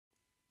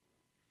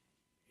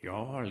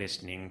You're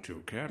listening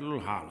to Curdle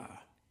Holler,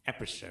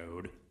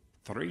 Episode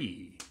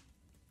 3.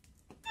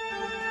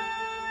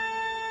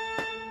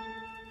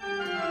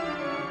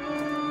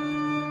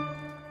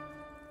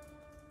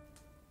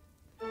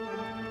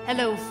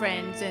 Hello,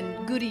 friends,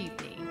 and good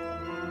evening.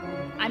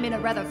 I'm in a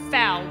rather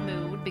foul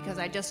mood because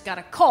I just got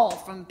a call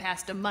from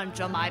Pastor Munch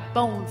on my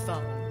bone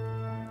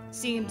phone.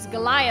 Seems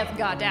Goliath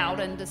got out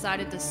and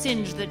decided to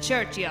singe the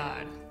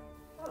churchyard.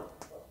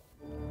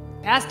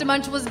 Pastor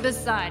Munch was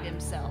beside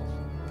himself,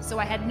 so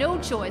I had no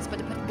choice but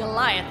to put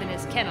Goliath in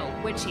his kennel,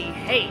 which he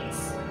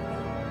hates.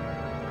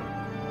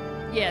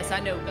 Yes, I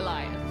know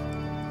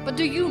Goliath. But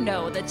do you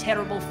know the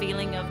terrible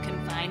feeling of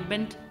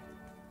confinement?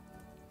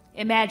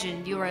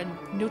 Imagine you're a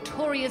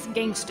notorious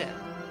gangster,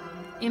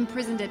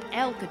 imprisoned at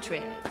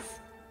Alcatraz,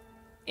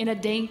 in a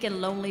dank and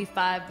lonely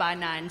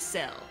 5x9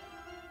 cell.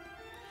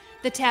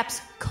 The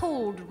tap's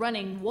cold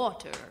running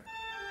water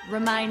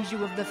reminds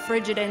you of the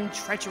frigid and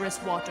treacherous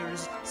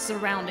waters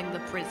surrounding the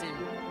prison.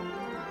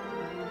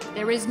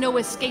 There is no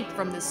escape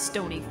from this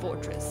stony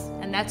fortress,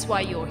 and that's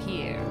why you're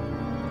here.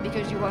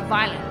 Because you are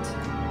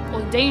violent,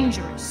 or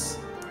dangerous,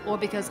 or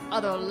because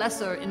other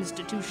lesser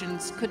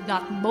institutions could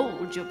not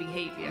mold your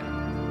behavior.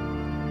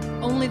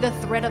 Only the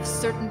threat of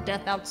certain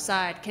death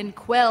outside can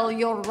quell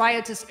your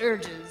riotous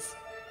urges.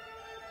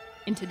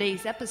 In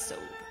today's episode,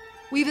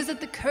 we visit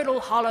the Curdle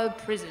Holler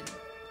prison,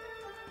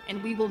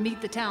 and we will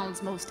meet the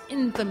town's most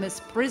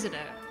infamous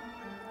prisoner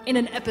in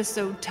an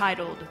episode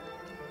titled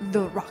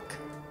The Rock.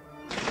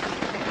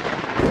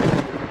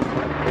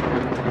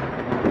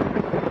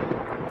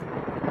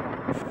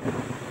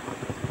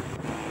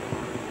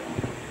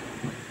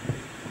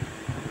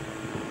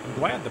 I'm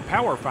glad the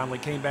power finally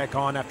came back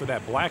on after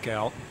that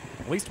blackout.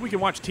 At least we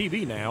can watch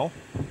TV now.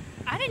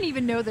 I didn't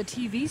even know the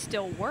TV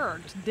still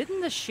worked.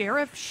 Didn't the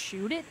sheriff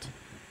shoot it?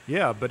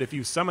 Yeah, but if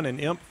you summon an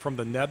imp from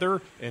the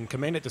nether and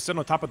command it to sit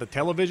on top of the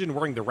television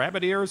wearing the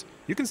rabbit ears,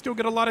 you can still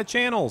get a lot of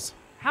channels.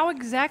 How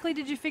exactly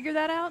did you figure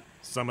that out?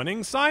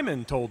 Summoning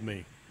Simon told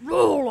me.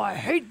 Oh, I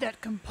hate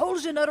that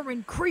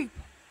compulsion-uttering creep.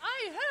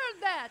 I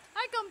heard that!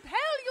 I compel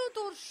you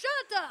to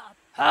shut up!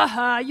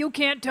 Haha, you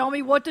can't tell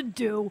me what to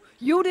do.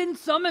 You didn't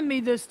summon me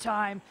this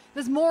time.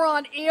 This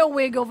moron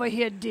Earwig over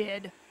here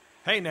did.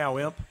 Hey now,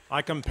 imp.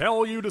 I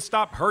compel you to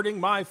stop hurting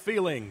my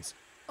feelings.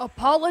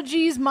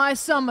 Apologies, my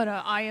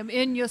summoner. I am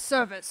in your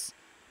service.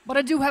 But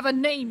I do have a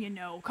name, you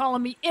know.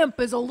 Calling me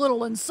imp is a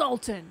little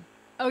insulting.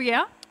 Oh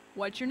yeah?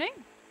 What's your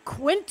name?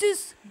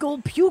 Quintus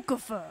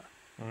Gulpucifer.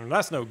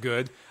 That's no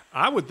good.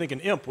 I would think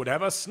an imp would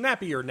have a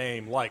snappier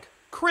name like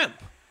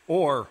Crimp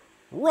or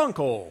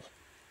Runkle.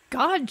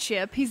 God,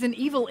 Chip, he's an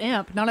evil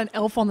imp, not an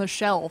elf on the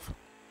shelf.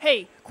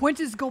 Hey,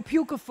 Quintus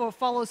Gulpucifer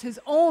follows his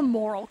own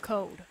moral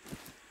code.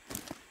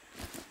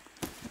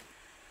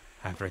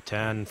 I've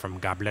returned from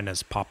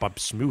Goblina's pop-up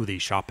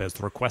smoothie shop as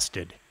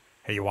requested.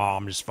 Here you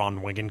are, Miss von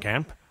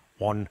Wangencamp.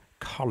 One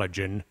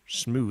collagen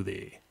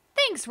smoothie.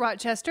 Thanks,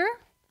 Rochester.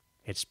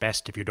 It's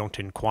best if you don't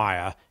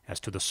inquire as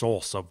to the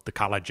source of the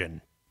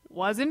collagen.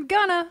 Wasn't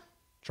gonna.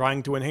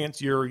 Trying to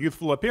enhance your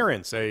youthful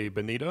appearance, eh,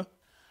 Bonita?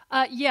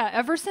 Yeah,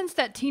 ever since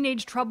that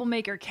teenage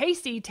troublemaker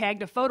Casey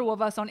tagged a photo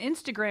of us on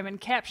Instagram and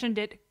captioned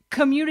it,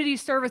 "Community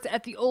service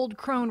at the Old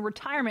Crone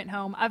Retirement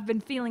Home," I've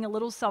been feeling a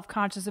little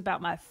self-conscious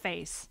about my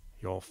face.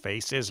 Your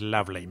face is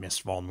lovely, Miss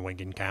von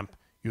Wangencamp.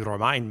 You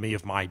remind me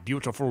of my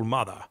beautiful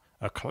mother,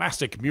 a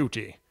classic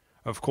beauty.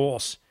 Of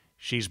course,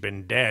 she's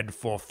been dead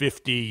for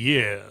 50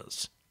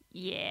 years.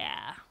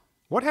 Yeah.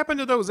 What happened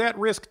to those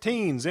at-risk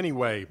teens,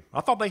 anyway?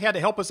 I thought they had to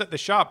help us at the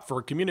shop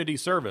for community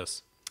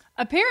service.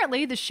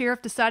 Apparently, the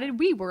sheriff decided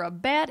we were a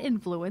bad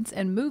influence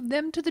and moved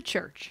them to the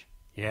church.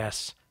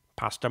 Yes,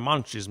 Pastor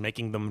Munch is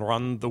making them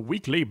run the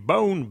weekly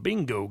bone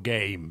bingo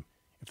game.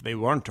 If they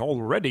weren't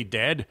already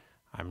dead,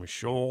 I'm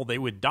sure they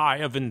would die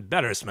of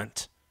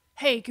embarrassment.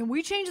 Hey, can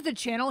we change the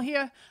channel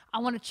here? I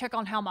want to check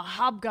on how my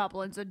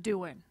hobgoblins are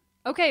doing.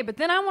 Okay, but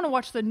then I want to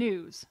watch the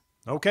news.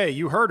 Okay,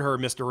 you heard her,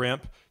 Mr.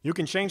 Imp. You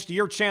can change to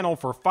your channel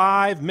for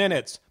 5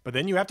 minutes, but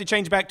then you have to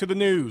change back to the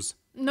news.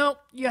 Nope,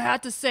 you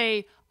had to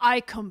say,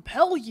 "I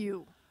compel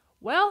you."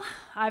 Well,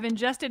 I've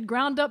ingested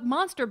ground-up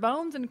monster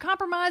bones and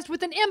compromised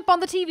with an imp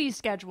on the TV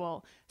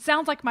schedule.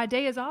 Sounds like my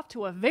day is off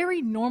to a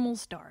very normal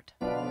start.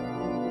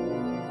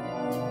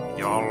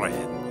 You're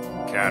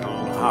in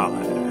Curdle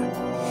Holler.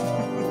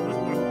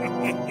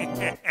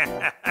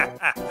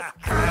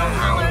 Curdle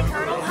Holler,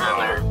 Curdle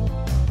Holler!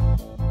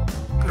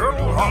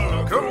 Curdle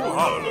Holler, Curdle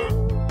Holler.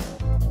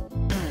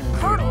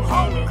 Curdle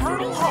Holler,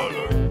 Curdle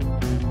Holler!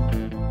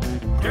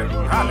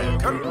 Curdle Holler,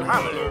 Curdle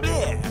Holler.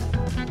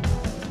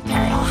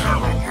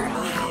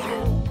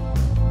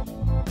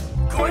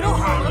 Curdle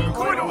Holler, Curdle Holler! Curdle Holler,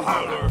 Curdle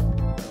Holler.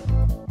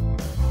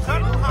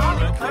 Curdle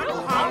Holler,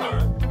 Curdle Holler.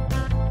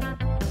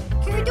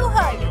 Curdle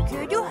Holler,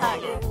 Curdle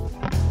Holler!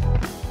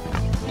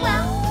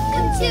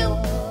 Welcome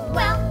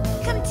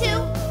to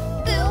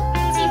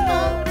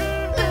Bootiful,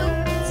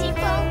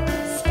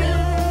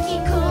 spooky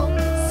cool,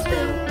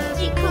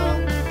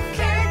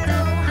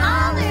 Curdle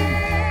Holler!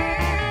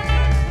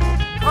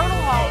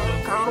 Curdle Holler,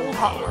 Curdle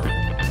Holler.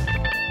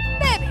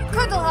 Baby,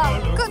 Curdle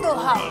Holler, Curdle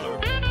Holler!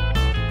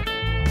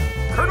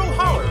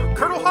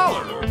 Curdle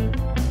Holler!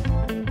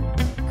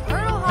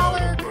 Curdle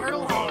Holler,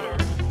 Curdle Holler.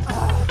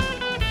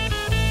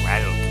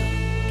 Welcome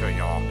to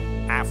your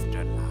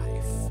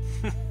afterlife.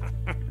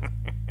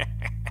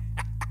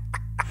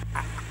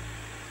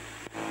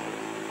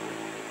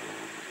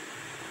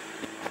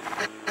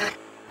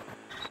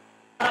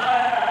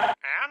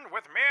 And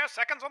with mere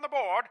seconds on the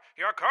board,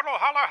 your Curdle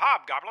Holler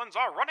hobgoblins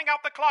are running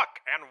out the clock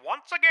and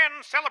once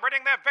again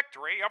celebrating their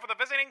victory over the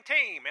visiting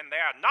team in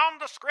their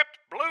nondescript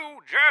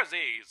blue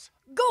jerseys.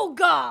 Go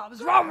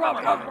Gobs! Rah, rah,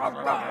 rah, rah,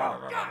 rah,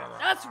 rah.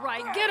 That's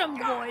right. Get 'em,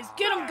 boys.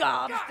 Get 'em,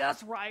 Gobs.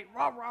 That's right.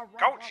 Rah, rah, rah,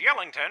 Coach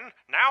Yellington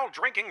now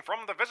drinking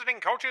from the visiting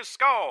coach's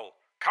skull.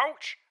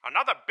 Coach,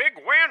 another big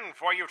win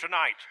for you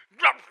tonight.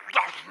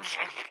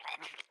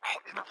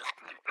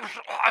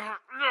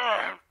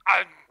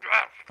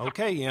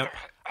 Okay, Imp.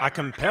 I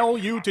compel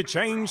you to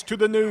change to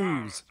the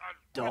news.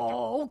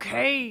 Oh,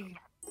 okay.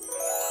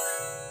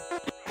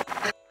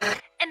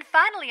 And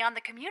finally, on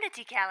the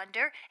community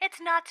calendar,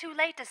 it's not too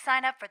late to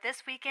sign up for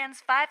this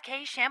weekend's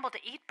 5K Shamble to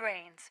Eat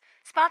Brains,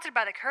 sponsored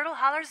by the Curdle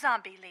Holler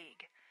Zombie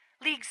League.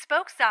 League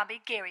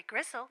spokes-zombie Gary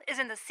Gristle is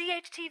in the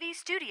CHTV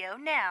studio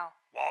now.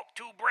 Walk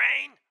to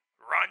brain,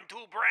 run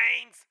to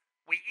brains.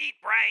 We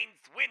eat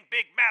brains, win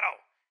big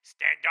medal.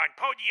 Stand on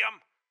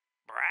podium,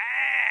 brains.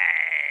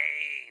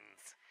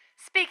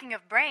 Speaking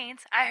of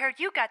brains, I heard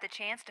you got the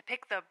chance to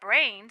pick the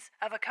brains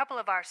of a couple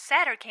of our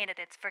sadder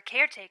candidates for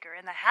caretaker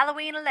in the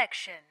Halloween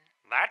election.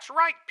 That's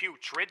right,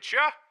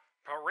 Putridcia.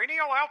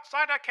 Perennial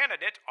outsider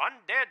candidate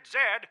Undead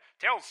Zed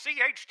tells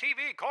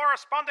CHTV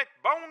correspondent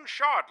Bone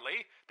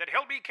Shardley that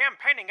he'll be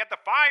campaigning at the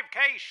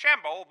 5K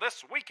Shamble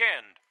this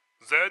weekend.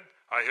 Zed,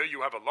 I hear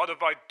you have a lot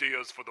of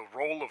ideas for the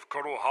role of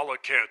Curdle Holler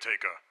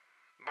caretaker.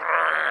 Brains.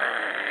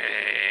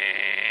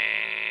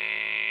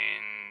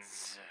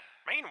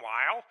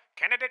 Meanwhile,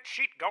 candidate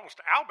Sheet Ghost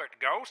Albert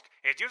Ghost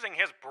is using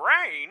his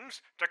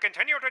brains to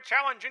continue to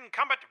challenge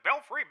incumbent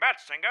Belfry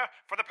Batsinger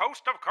for the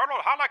post of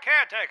Curdle Holler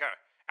caretaker.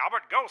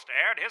 Albert Ghost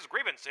aired his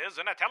grievances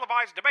in a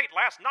televised debate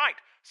last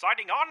night,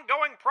 citing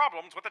ongoing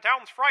problems with the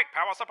town's fright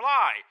power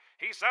supply.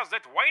 He says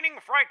that waning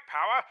fright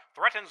power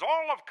threatens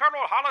all of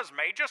Curdle Holler's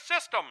major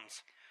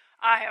systems.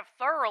 I have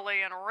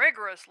thoroughly and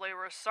rigorously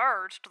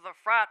researched the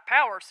fright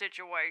power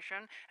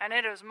situation, and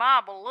it is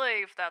my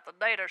belief that the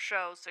data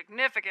shows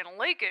significant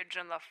leakage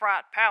in the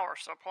fright power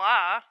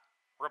supply.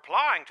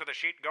 Replying to the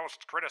Sheet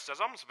Ghost's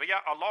criticisms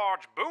via a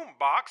large boom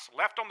box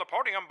left on the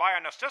podium by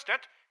an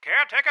assistant,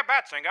 Caretaker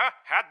Batsinger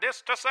had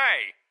this to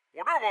say.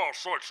 Whatever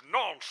such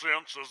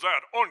nonsense as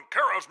that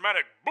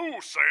uncharismatic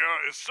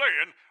boo-sayer is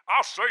saying,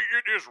 I say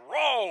it is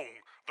wrong.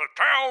 The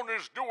town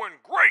is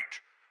doing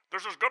great.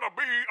 This is gonna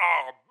be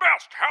our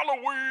best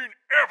Halloween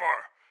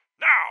ever.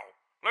 Now,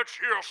 let's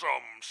hear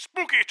some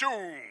spooky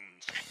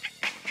tunes.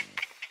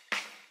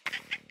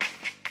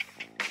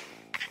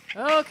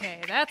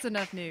 Okay, that's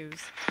enough news.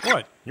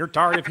 What, you're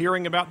tired of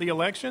hearing about the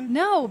election?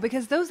 No,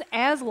 because those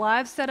As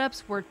Live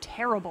setups were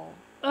terrible.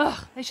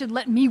 Ugh, they should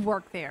let me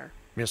work there.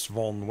 Miss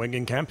von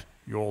Wangencamp,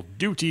 your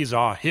duties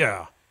are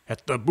here,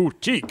 at the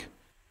Boutique.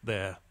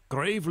 They're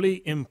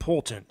gravely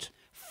important.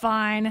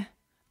 Fine.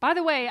 By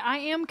the way, I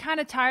am kind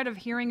of tired of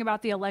hearing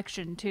about the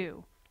election,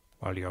 too.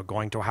 Well, you're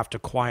going to have to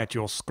quiet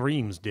your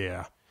screams,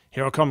 dear.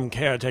 Here come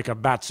Caretaker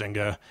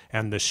Batsinger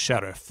and the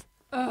sheriff.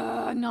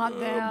 Not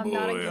them,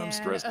 not boy, again. I'm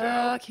stressed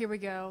out. Here we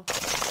go.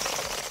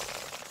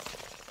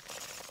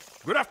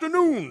 Good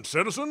afternoon,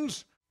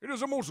 citizens. It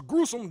is a most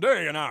gruesome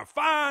day in our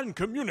fine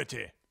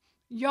community.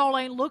 Y'all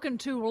ain't looking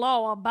too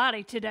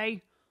law-abiding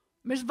today.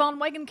 Miss Von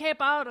Wangencamp,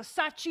 I ought to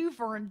cite you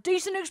for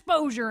indecent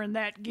exposure in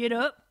that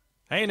get-up.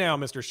 Hey now,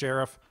 Mr.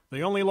 Sheriff.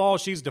 The only law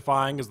she's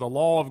defying is the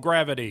law of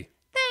gravity.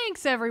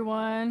 Thanks,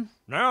 everyone.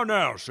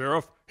 Now,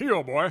 Sheriff.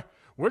 Here, boy.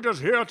 We're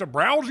just here to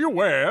browse your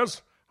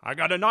wares. I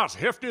got a nice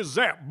hefty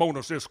zap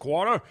bonus this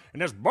quarter,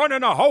 and it's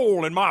burning a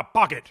hole in my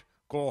pocket.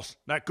 Of course,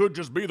 that could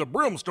just be the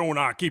brimstone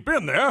I keep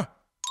in there.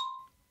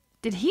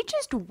 Did he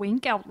just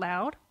wink out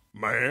loud?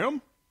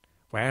 Ma'am?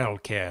 Well,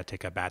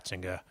 Caretaker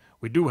Batsinger,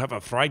 we do have a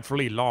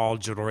frightfully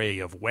large array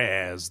of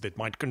wares that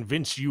might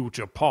convince you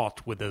to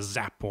part with a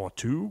zap or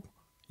two.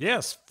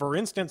 Yes, for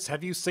instance,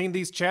 have you seen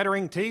these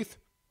chattering teeth?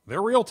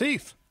 They're real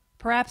teeth.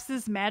 Perhaps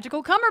this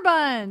magical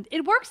cummerbund.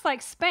 It works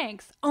like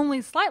Spanx,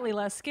 only slightly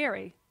less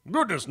scary.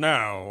 Goodness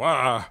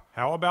now,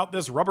 How about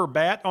this rubber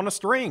bat on a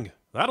string?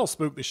 That'll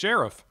spook the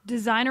sheriff.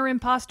 Designer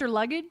imposter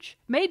luggage?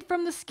 Made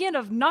from the skin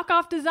of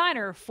knockoff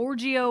designer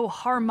Forgio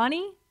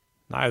Harmony?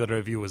 Neither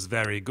of you is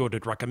very good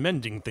at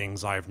recommending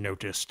things, I've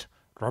noticed.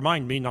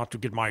 Remind me not to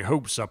get my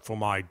hopes up for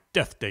my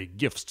Death Day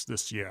gifts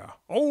this year.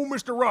 Oh,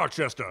 Mr.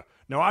 Rochester,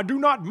 now I do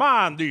not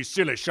mind these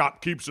silly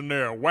shopkeepers and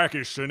their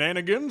wacky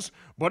shenanigans,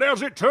 but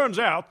as it turns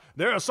out,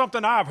 there is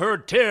something I've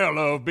heard tell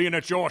of being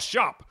at your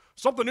shop.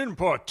 Something in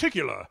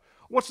particular.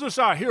 What's this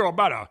I hear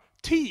about a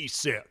tea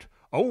set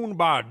owned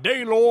by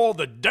Daylor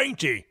the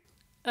Dainty?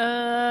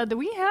 Do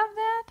we have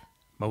that?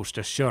 Most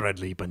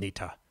assuredly,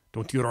 Bonita.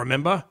 Don't you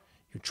remember?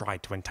 You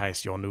tried to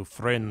entice your new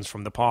friends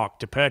from the park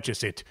to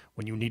purchase it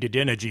when you needed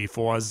energy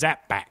for a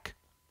zap back.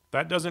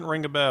 That doesn't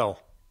ring a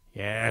bell.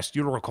 Yes,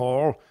 you'll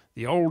recall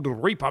the old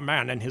Reaper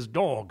man and his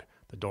dog.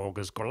 The dog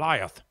is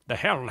Goliath, the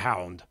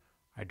Hellhound.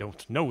 I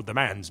don't know the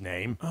man's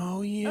name.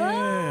 Oh,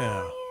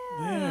 yeah.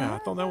 Yeah, I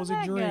thought that was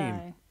a dream.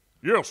 Guy.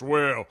 Yes,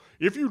 well,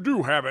 if you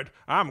do have it,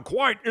 I'm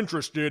quite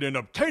interested in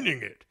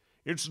obtaining it.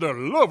 It's the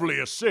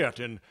loveliest set,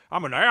 and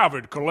I'm an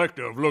avid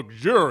collector of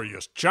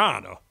luxurious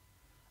china.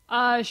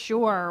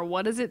 Sure.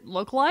 What does it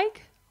look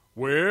like?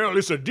 Well,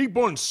 it's a deep,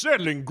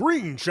 unsettling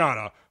green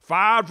china,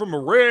 fired from a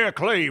rare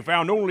clay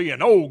found only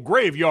in old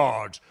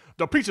graveyards.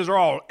 The pieces are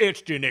all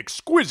etched in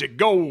exquisite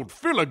gold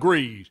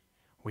filigrees.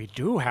 We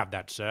do have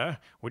that, sir.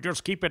 We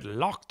just keep it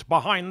locked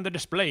behind the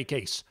display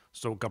case,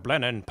 so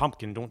Goblin and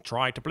Pumpkin don't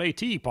try to play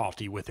tea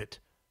party with it.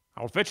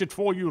 I'll fetch it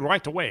for you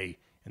right away,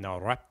 and I'll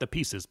wrap the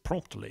pieces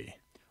promptly.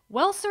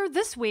 Well, sir,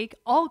 this week,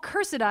 all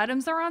cursed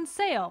items are on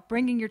sale,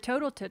 bringing your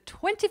total to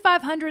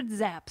 2,500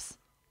 zaps.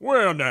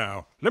 Well,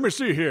 now, let me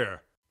see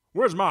here.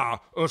 Where's my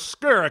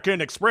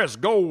Askarican Express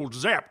Gold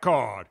Zap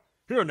card?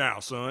 Here now,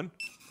 son.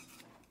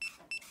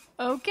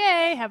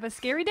 Okay, have a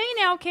scary day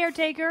now,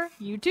 Caretaker.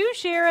 You too,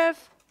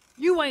 Sheriff.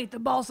 You ain't the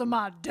boss of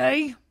my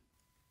day.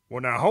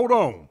 Well, now, hold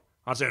on.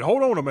 I said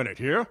hold on a minute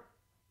here.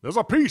 There's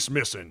a piece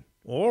missing.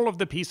 All of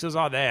the pieces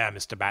are there,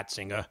 Mr.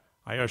 Batsinger,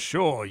 I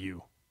assure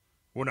you.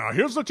 Well, now,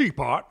 here's the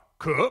teapot,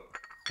 cup,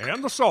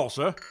 and the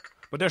saucer.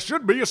 But there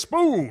should be a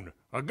spoon,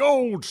 a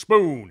gold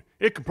spoon.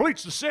 It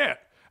completes the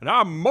set, and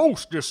I'm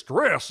most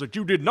distressed that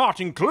you did not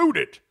include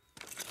it.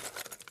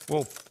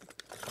 Well,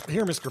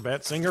 here, Mr.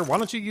 Batsinger, why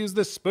don't you use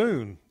this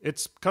spoon?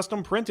 It's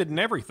custom printed and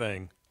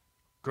everything.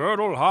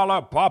 Curdle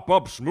Holler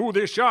pop-up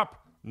smoothie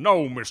shop?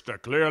 No,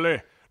 Mr.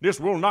 Clearly.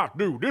 This will not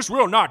do. This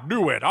will not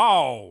do at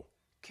all.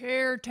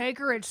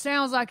 Caretaker, it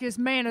sounds like this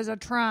man is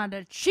trying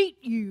to cheat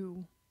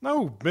you.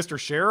 No, Mr.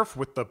 Sheriff,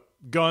 with the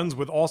guns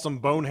with awesome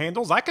bone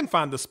handles, I can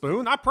find the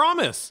spoon, I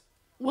promise.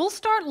 We'll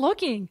start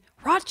looking.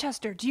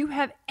 Rochester, do you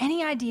have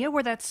any idea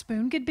where that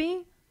spoon could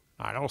be?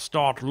 I'll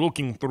start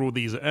looking through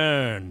these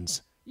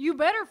urns. You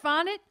better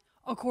find it.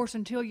 Of course,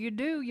 until you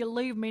do, you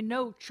leave me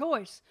no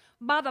choice.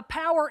 By the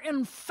power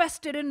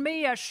infested in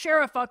me as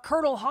Sheriff of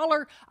Curdle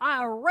Holler,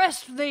 I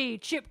arrest thee,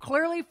 Chip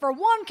Clearly, for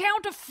 1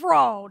 count of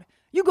fraud.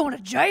 You going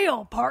to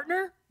jail,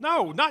 partner.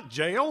 No, not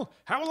jail.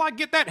 How will I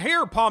get that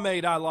hair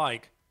pomade I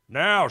like?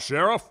 Now,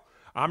 Sheriff,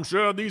 I'm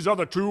sure these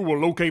other two will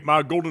locate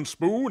my golden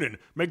spoon and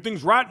make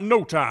things right in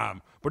no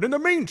time. But in the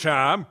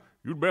meantime,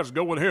 you'd best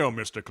go with him,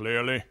 Mr.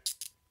 Clearly.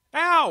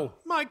 Ow,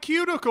 my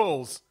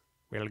cuticles.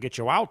 We'll get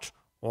you out,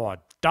 or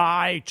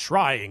die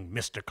trying,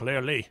 Mr.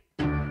 Clearly.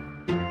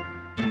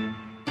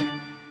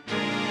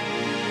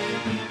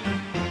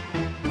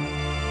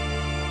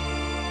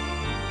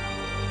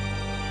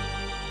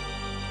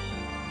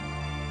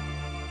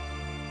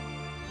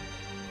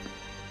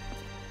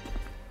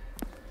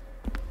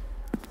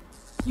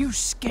 You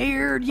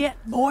scared yet,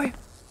 boy?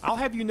 I'll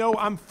have you know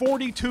I'm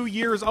 42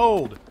 years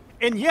old.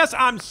 And yes,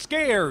 I'm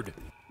scared.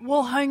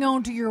 Well, hang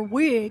on to your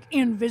wig,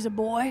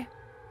 Invisiboy.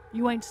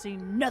 You ain't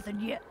seen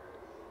nothing yet.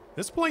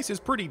 This place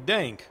is pretty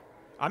dank.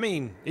 I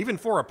mean, even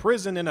for a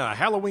prison in a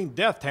Halloween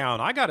death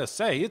town, I gotta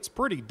say, it's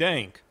pretty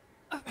dank.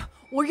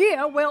 Well,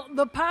 yeah,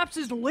 the pipes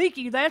is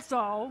leaky, that's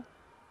all.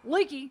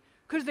 Leaky,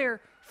 'cause they're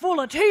full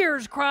of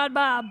tears cried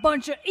by a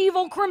bunch of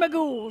evil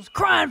crimagools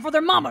crying for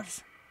their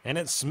mamas. And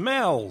it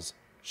smells.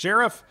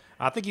 Sheriff,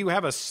 I think you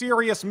have a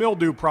serious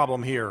mildew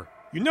problem here.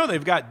 You know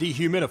they've got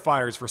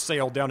dehumidifiers for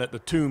sale down at the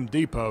Tomb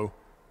Depot.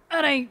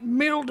 That ain't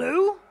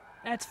mildew.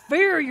 That's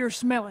fear you're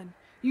smelling.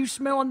 You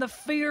smelling the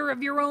fear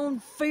of your own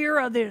fear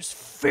of this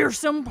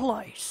fearsome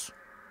place.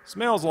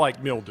 Smells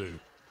like mildew.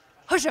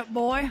 Hush up,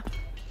 boy.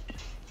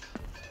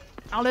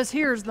 Now this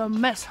here's the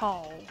mess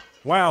hall.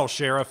 Wow,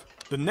 Sheriff,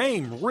 the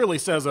name really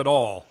says it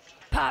all.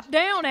 Pipe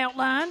down,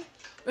 outline.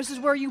 This is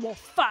where you will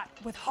fight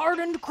with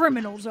hardened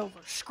criminals over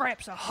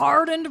scraps of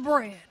hardened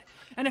bread.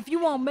 And if you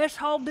want mess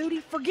hall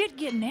duty, forget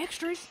getting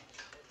extras.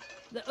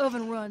 The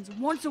oven runs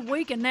once a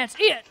week and that's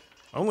it.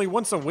 Only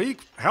once a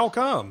week? How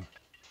come?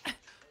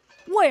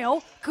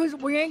 Well, 'cause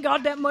we ain't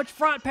got that much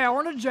fright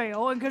power in a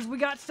jail, and 'cause we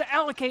got to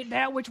allocate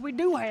that which we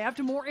do have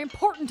to more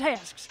important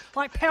tasks,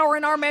 like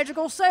powering our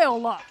magical cell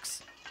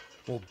locks.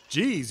 Well,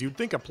 geez, you'd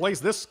think a place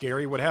this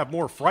scary would have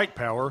more fright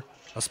power,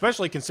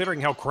 especially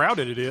considering how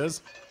crowded it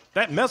is.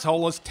 That mess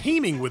hall is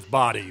teeming with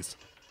bodies.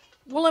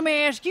 Well, let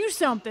me ask you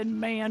something,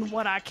 man,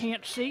 what I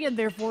can't see and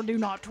therefore do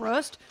not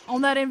trust.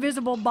 On that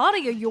invisible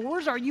body of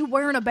yours, are you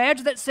wearing a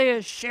badge that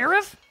says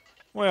Sheriff?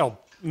 Well,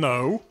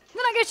 no.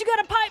 Then I guess you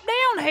got a pipe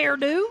down,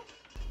 hairdo.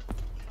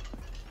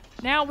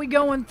 Now we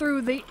going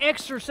through the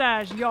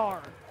exercise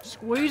yard.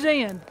 Squeeze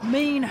in.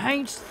 Mean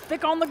haints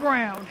thick on the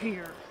ground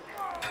here.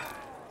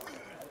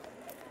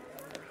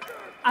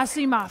 I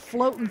see my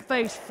floating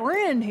face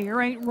friend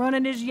here ain't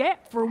running his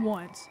yap for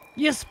once.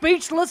 You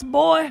speechless,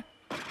 boy?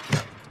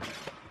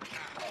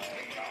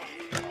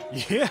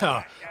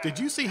 Yeah, did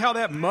you see how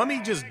that mummy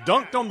just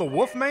dunked on the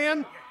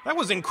Wolfman? That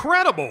was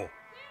incredible.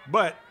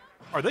 But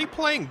are they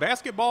playing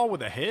basketball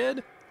with a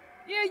head?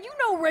 Yeah, you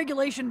know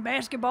regulation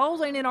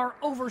basketballs ain't in our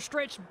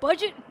overstretched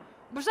budget.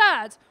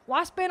 Besides,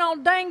 why spend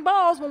on dang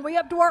balls when we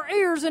up to our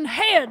ears in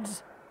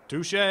heads?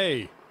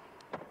 Touche.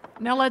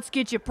 Now let's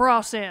get you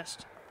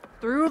processed.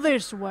 Through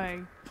this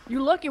way.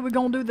 You lucky we're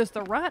gonna do this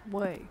the right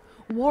way.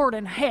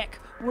 Warden Heck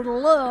would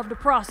love to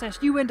process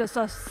you into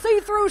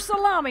see-through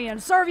salami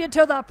and serve you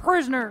to the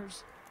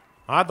prisoners.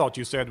 I thought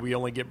you said we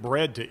only get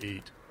bread to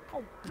eat.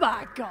 Oh,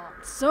 by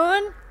God,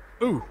 son.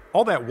 Ooh,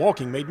 all that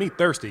walking made me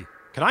thirsty.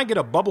 Can I get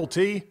a bubble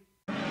tea?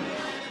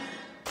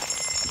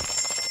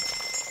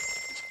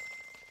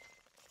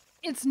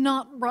 It's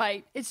not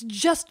right. It's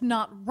just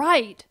not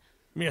right.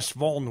 Miss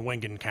von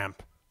Wangencamp,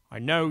 I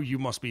know you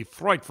must be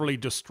frightfully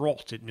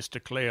distraught at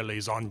Mr.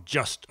 Clearly's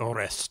unjust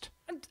arrest.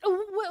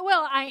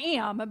 Well, I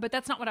am, but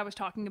that's not what I was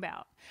talking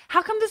about.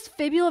 How come this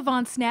Fibula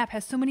Von Snap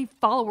has so many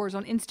followers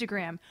on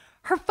Instagram?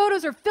 Her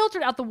photos are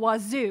filtered out the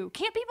wazoo.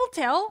 Can't people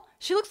tell?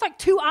 She looks like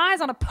two eyes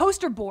on a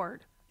poster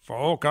board.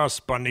 Focus,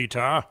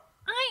 Bonita.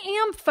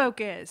 I am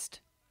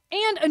focused.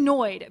 And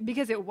annoyed,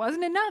 because it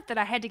wasn't enough that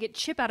I had to get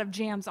Chip out of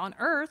jams on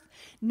Earth.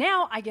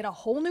 Now I get a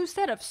whole new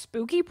set of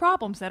spooky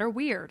problems that are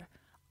weird.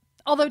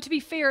 Although, to be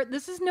fair,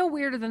 this is no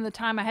weirder than the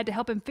time I had to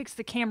help him fix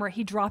the camera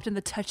he dropped in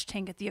the touch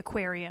tank at the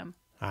aquarium.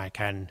 I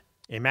can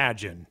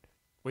imagine.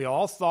 We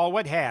all saw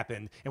what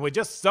happened, and we're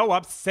just so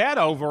upset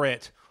over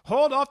it.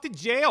 Hauled off to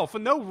jail for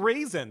no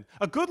reason.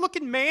 A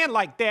good-looking man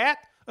like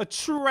that? A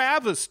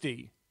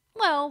travesty.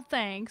 Well,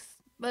 thanks.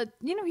 But,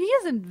 he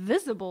is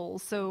invisible,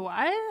 so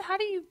how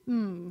do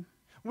you...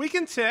 We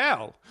can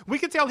tell. We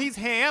can tell he's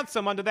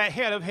handsome under that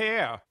head of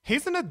hair.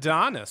 He's an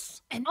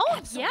Adonis. Yeah. Oh,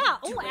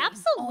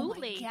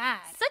 absolutely. Oh, my God.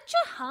 Such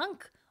a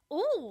hunk.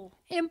 Ooh.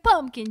 And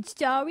Pumpkin's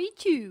sorry,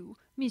 too.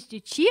 Mr.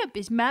 Chip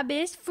is my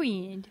best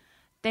friend.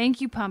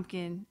 Thank you,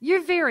 Pumpkin.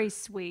 You're very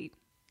sweet.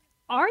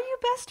 Are you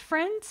best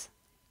friends?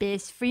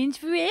 Best friends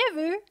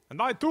forever.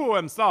 And I too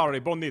am sorry,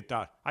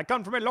 Bonita. I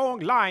come from a long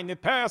line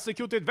of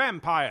persecuted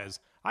vampires.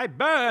 I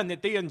burn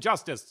at the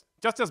injustice,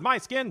 just as my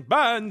skin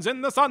burns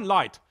in the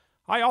sunlight.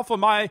 I offer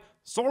my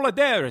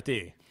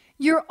solidarity.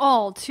 You're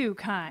all too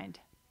kind.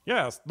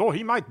 Yes, though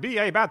he might be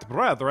a bat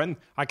brethren,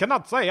 I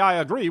cannot say I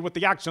agree with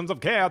the actions of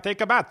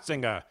Caretaker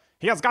Batsinger.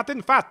 He has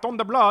gotten fat on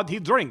the blood he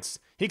drinks.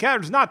 He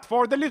cares not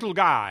for the little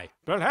guy.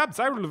 Perhaps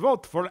I will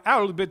vote for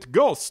Albert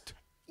Ghost.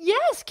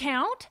 Yes,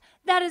 Count.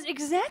 That is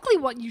exactly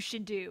what you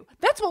should do.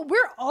 That's what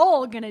we're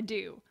all gonna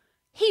do.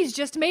 He's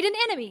just made an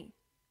enemy.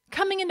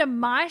 Coming into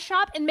my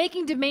shop and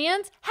making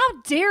demands?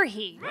 How dare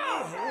he? You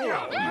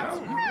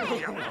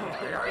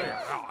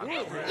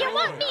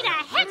want me to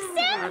hex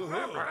him?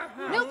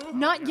 Nope,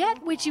 not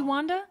yet, Witchy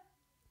Wanda.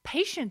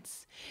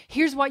 Patience.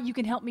 Here's what you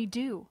can help me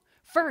do.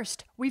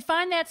 First, we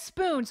find that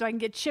spoon so I can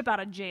get Chip out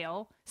of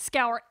jail.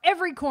 Scour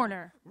every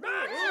corner.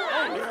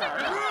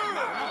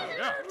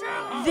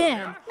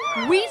 Then,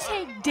 we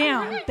take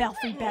down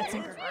Belfry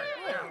Batsinger.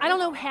 I don't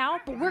know how,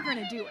 but we're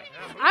gonna do it.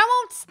 I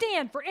won't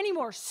stand for any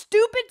more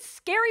stupid,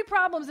 scary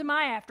problems in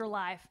my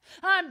afterlife.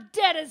 I'm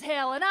dead as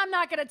hell, and I'm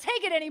not gonna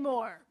take it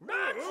anymore.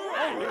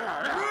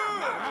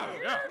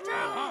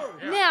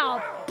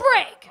 Now,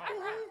 break!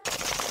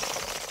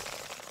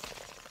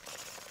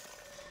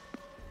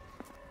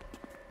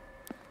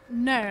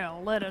 Now,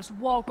 let us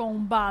walk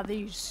on by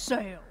these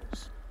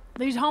cells.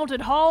 These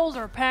haunted halls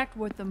are packed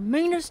with the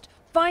meanest,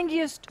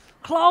 fungiest,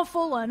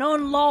 clawful, and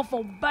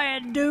unlawful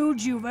bad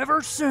dudes you've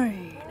ever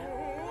seen.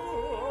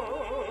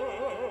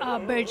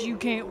 I bet you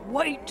can't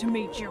wait to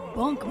meet your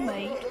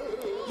bunkmate.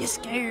 You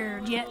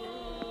scared yet?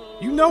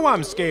 You know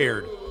I'm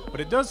scared,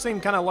 but it does seem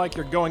kind of like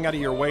you're going out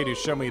of your way to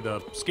show me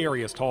the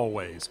scariest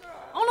hallways.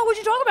 I don't know what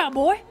you're talking about,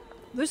 boy.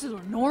 This is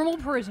a normal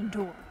prison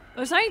tour.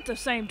 This ain't the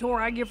same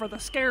tour I give for the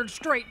scared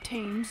straight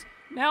teams.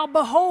 Now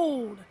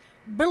behold,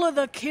 Billy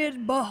the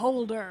Kid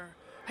Beholder.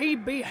 He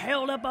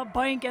beheld up a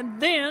bank and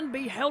then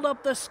beheld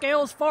up the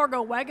Scales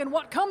Fargo wagon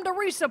what come to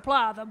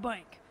resupply the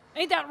bank.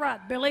 Ain't that right,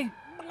 Billy?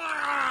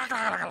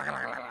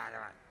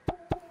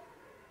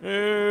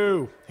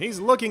 Ooh, he's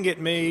looking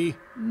at me.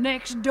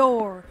 Next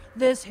door,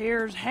 this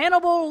here's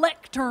Hannibal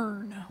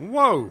Lectern.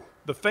 Whoa,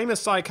 the famous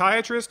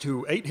psychiatrist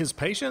who ate his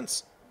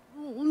patients?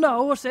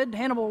 No, I said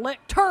Hannibal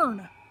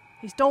Lectern.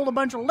 He stole a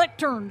bunch of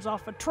lecterns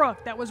off a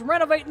truck that was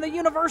renovating the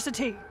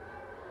university.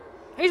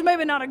 He's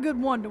maybe not a good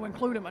one to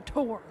include in a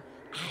tour.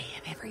 I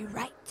have every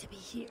right to be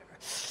here.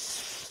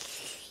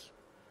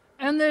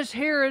 And this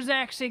here is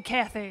Axie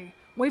Cathy.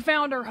 We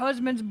found her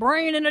husband's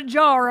brain in a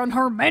jar on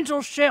her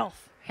mantel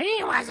shelf.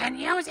 He wasn't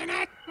using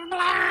it.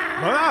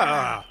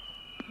 Ah!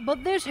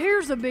 But this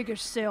here's the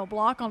biggest cell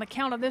block on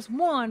account of this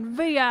one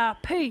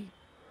VIP.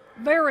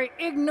 Very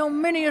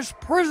ignominious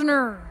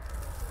prisoner.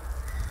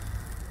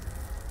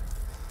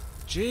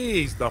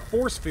 Jeez, the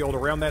force field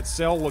around that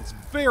cell looks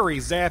very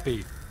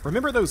zappy.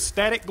 Remember those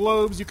static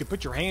globes you could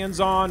put your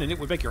hands on and it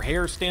would make your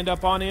hair stand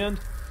up on end?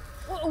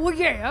 Well,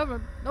 yeah,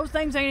 but those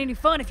things ain't any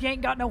fun if you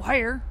ain't got no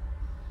hair.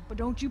 But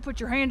don't you put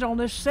your hands on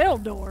this cell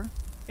door.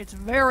 It's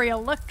very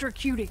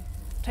electrocuting.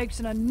 Takes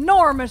an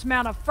enormous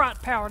amount of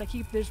fright power to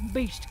keep this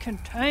beast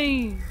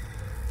contained.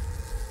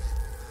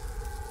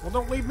 Well,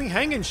 don't leave me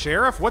hanging,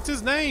 Sheriff. What's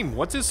his name?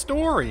 What's his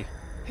story?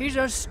 He's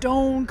a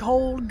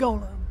stone-cold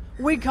golem.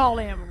 We call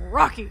him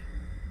Rocky.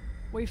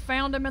 We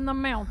found him in the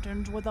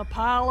mountains with a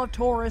pile of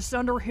tourists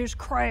under his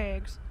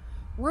crags.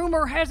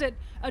 Rumor has it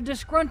a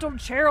disgruntled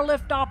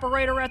chairlift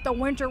operator at the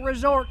winter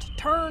resort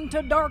turned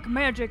to dark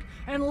magic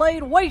and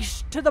laid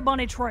waste to the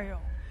bunny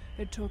trail.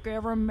 It took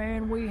every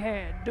man we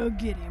had to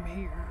get him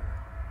here.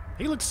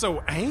 He looks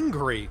so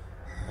angry.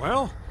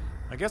 Well,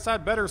 I guess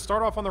I'd better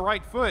start off on the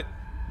right foot.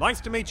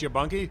 Nice to meet you,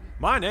 Bunky.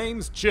 My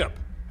name's Chip.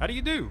 How do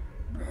you do?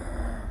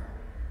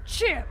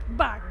 Chip,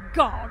 by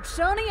God,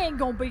 son, he ain't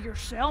gonna be your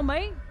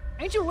cellmate.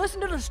 Ain't you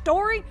listened to the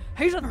story?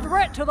 He's a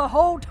threat to the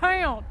whole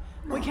town.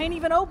 We can't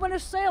even open a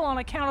cell on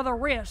account of the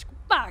risk.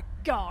 By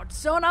God,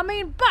 son, I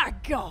mean by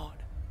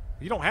God.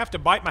 You don't have to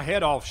bite my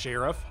head off,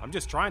 Sheriff. I'm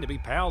just trying to be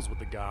pals with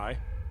the guy.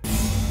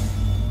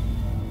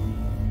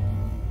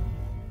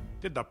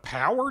 Did the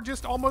power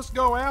just almost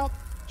go out?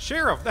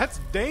 Sheriff, that's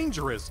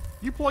dangerous.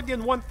 You plug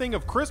in one thing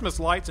of Christmas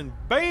lights and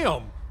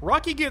bam!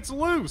 Rocky gets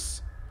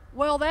loose.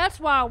 Well, that's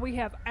why we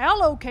have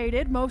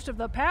allocated most of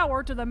the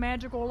power to the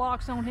magical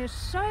locks on his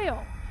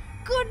cell.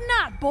 Good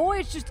night, boy.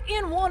 It's just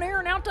in one ear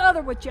and out the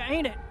other with you,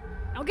 ain't it?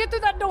 Now get through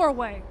that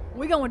doorway.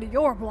 We go into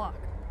your block.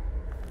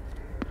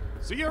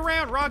 See you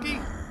around, Rocky.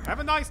 Have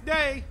a nice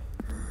day.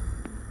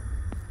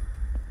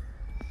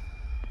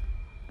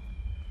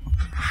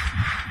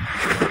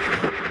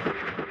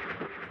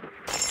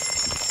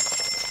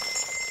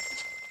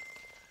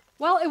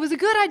 Well, it was a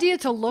good idea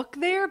to look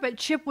there, but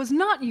Chip was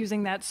not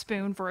using that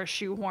spoon for a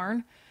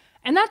shoehorn.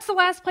 And that's the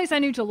last place I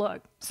knew to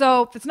look.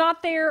 So if it's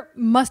not there,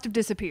 must have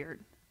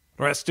disappeared.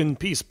 Rest in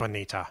peace,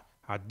 Bonita.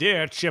 Our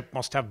dear Chip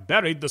must have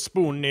buried the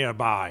spoon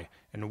nearby,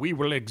 and we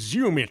will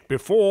exhume it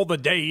before the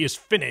day is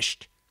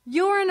finished.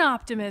 You're an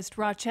optimist,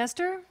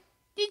 Rochester.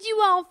 Did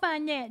you all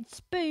find that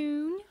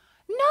spoon?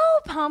 No,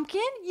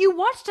 Pumpkin. You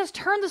watched us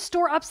turn the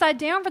store upside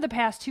down for the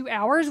past 2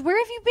 hours. Where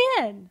have you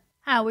been?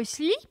 I was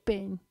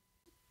sleeping.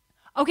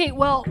 Okay,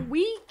 well,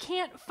 we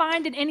can't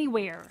find it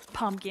anywhere,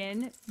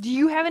 Pumpkin. Do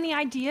you have any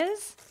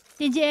ideas?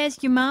 Did you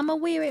ask your mama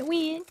where it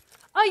went?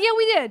 Oh, yeah,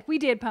 we did. We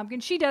did, Pumpkin.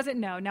 She doesn't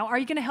know. Now, are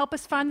you going to help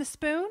us find the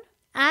spoon?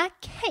 I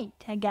can't.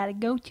 I gotta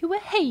go to a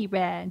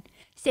hayride.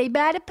 Say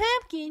bye to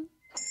Pumpkin.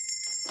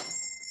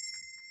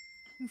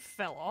 You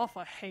fell off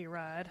a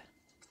hayride.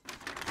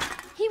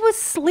 He was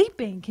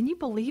sleeping. Can you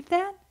believe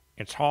that?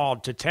 It's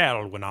hard to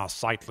tell when our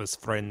sightless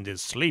friend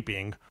is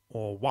sleeping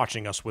or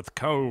watching us with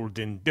cold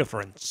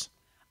indifference.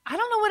 I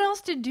don't know what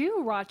else to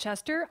do,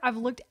 Rochester. I've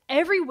looked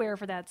everywhere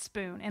for that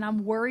spoon, and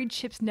I'm worried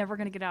Chip's never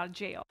going to get out of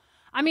jail.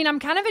 I mean, I'm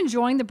kind of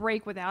enjoying the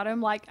break without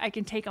him, like I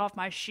can take off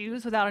my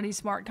shoes without any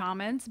smart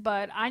comments,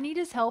 but I need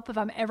his help if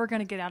I'm ever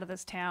going to get out of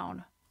this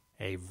town.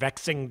 A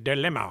vexing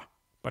dilemma,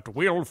 but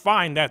we'll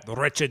find that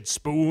wretched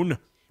spoon.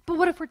 But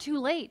what if we're too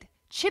late?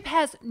 Chip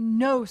has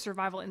no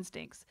survival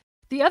instincts.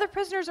 The other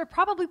prisoners are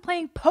probably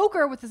playing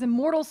poker with his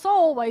immortal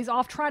soul while he's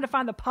off trying to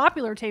find the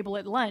popular table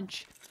at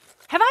lunch.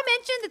 Have I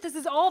mentioned that this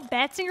is all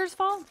Batsinger's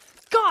fault?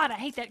 God, I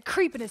hate that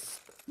creep in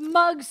his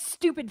smug,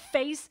 stupid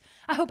face.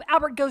 I hope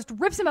Albert Ghost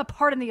rips him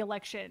apart in the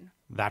election.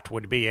 That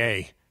would be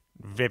a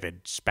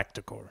vivid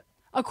spectacle.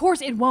 Of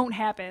course it won't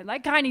happen.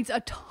 That guy needs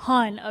a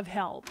ton of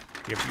help.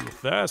 If you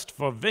thirst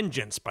for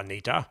vengeance,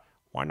 Bonita,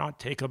 why not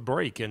take a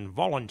break and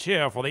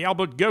volunteer for the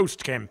Albert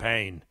Ghost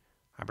campaign?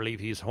 I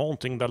believe he's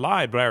haunting the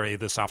library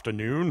this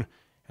afternoon,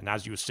 and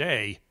as you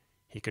say,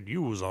 he could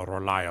use a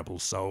reliable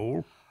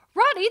soul.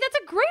 Roddy,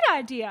 that's a great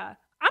idea.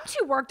 I'm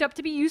too worked up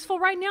to be useful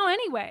right now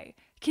anyway.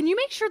 Can you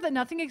make sure that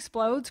nothing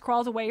explodes,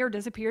 crawls away, or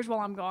disappears while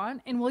I'm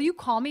gone? And will you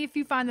call me if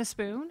you find the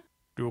spoon?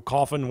 Do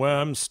coffin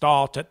worms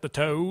start at the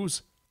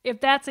toes? If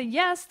that's a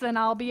yes, then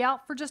I'll be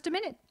out for just a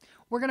minute.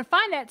 We're going to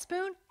find that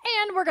spoon,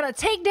 and we're going to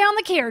take down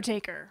the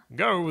caretaker.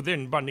 Go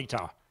then,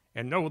 Bonita,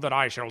 and know that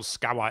I shall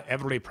scour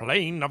every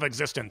plane of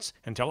existence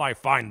until I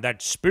find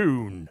that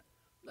spoon.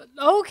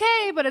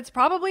 Okay, but it's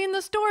probably in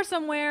the store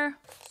somewhere.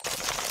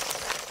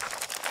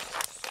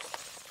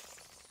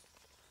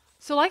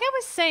 So like I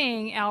was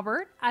saying,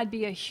 Albert, I'd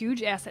be a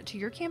huge asset to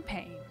your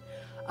campaign.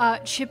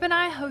 Chip and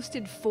I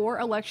hosted 4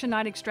 election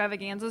night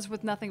extravaganzas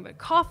with nothing but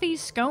coffee,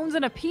 scones,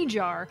 and a pea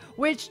jar,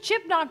 which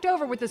Chip knocked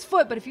over with his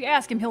foot, but if you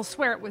ask him, he'll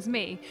swear it was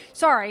me.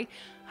 Sorry,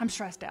 I'm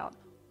stressed out.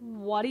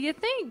 What do you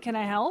think? Can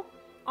I help?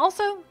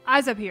 Also,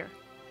 eyes up here.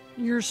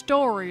 Your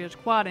story is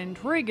quite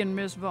intriguing,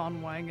 Miss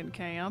Von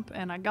Wangencamp,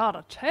 and I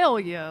gotta tell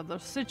you, the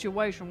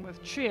situation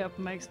with Chip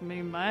makes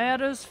me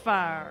mad as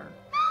fire.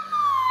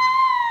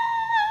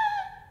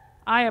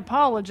 I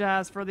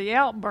apologize for the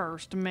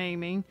outburst,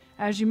 Mimi.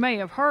 As you may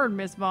have heard,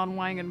 Miss Von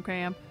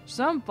Wangencamp,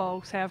 some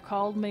folks have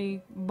called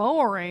me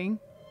boring,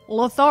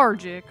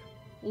 lethargic,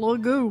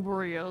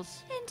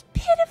 lugubrious. And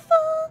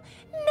pitiful,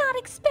 not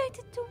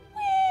expected to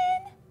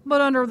win.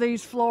 But under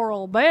these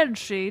floral bed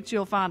sheets,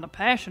 you'll find a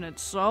passionate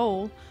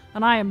soul,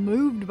 and I am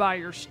moved by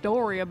your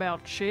story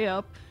about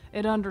Chip.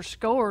 It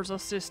underscores a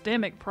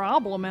systemic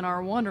problem in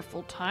our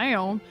wonderful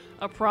town,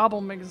 a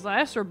problem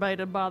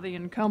exacerbated by the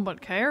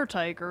incumbent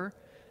caretaker.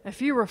 If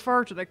you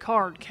refer to the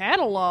card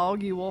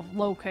catalog, you will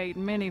locate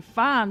many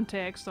fine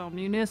texts on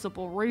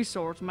municipal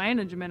resource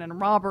management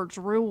and Robert's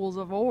Rules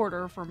of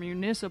Order for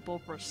Municipal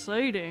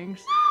Proceedings.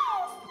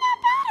 No,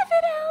 snap out of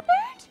it,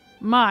 Albert.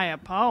 My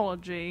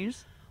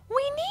apologies.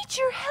 We need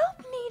your help,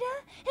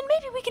 Nita, and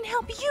maybe we can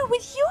help you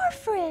with your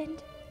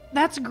friend.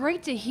 That's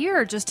great to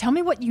hear. Just tell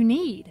me what you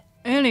need.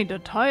 Any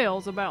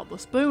details about the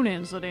spoon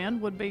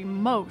incident would be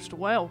most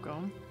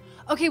welcome.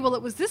 Okay, well,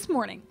 it was this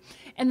morning.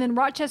 And then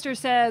Rochester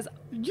says,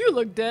 "You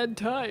look dead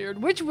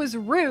tired," which was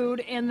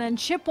rude. And then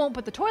Chip won't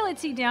put the toilet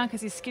seat down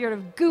because he's scared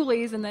of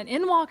ghoulies. And then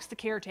in walks the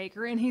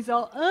caretaker, and he's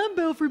all, "I'm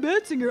Belfry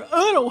Batsinger.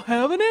 I don't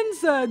have an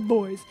inside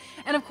voice."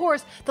 And of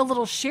course, the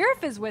little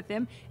sheriff is with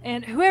him,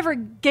 and whoever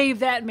gave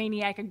that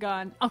maniac a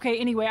gun. Okay,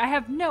 anyway, I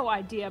have no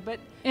idea, but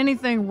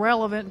anything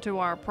relevant to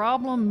our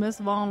problem, Miss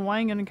Von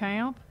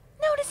Wangencamp?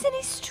 Notice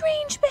any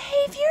strange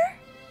behavior?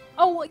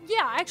 Oh,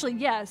 yeah, actually,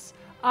 yes.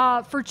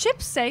 For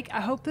Chip's sake,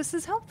 I hope this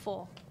is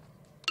helpful.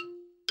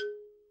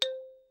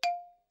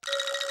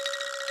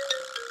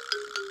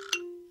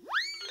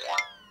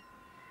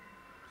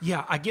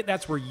 Yeah, I get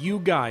that's where you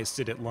guys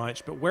sit at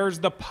lunch, but where's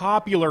the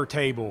popular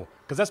table?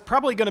 Because that's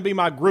probably going to be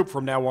my group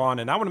from now on,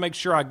 and I want to make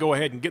sure I go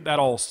ahead and get that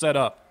all set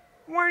up.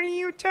 What are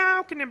you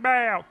talking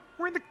about?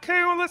 We're the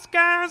coolest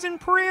guys in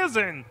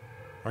prison.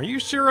 Are you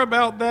sure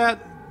about that?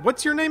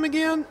 What's your name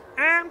again?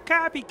 I'm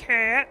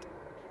Copycat.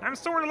 I'm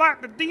sort of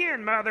like the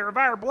den mother of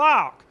our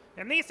block.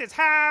 And this is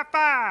High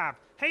Five.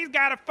 He's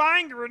got a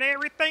finger in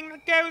everything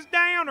that goes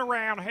down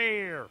around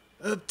here.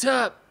 Up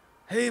top.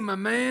 Hey, my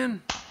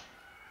man.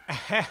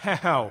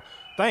 Ow.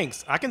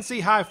 Thanks. I can see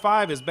High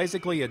Five is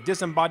basically a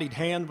disembodied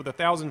hand with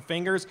 1,000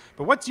 fingers,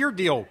 but what's your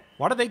deal?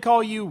 Why do they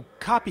call you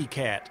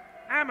Copycat?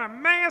 I'm a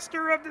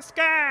master of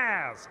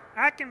disguise.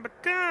 I can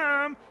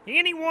become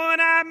anyone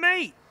I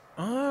meet.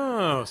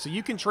 Oh, so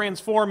you can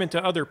transform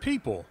into other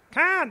people.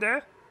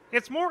 Kinda.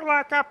 It's more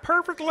like I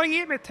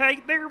perfectly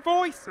imitate their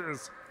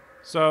voices.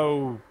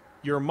 So,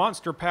 your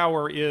monster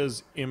power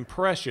is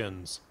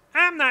impressions.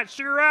 I'm not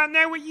sure I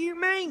know what you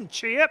mean,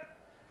 Chip.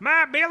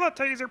 My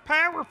abilities are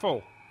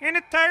powerful and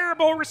a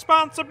terrible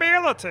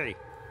responsibility.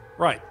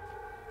 Right.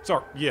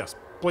 Sorry, yes,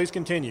 please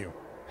continue.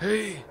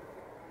 Hey,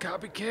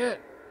 Copycat.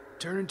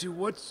 Turn into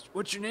what's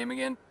your name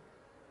again?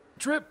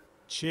 Trip.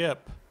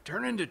 Chip.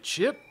 Turn into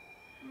Chip?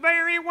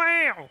 Very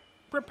well.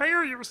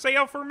 Prepare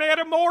yourself for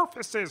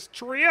metamorphosis,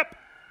 Trip.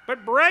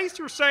 But brace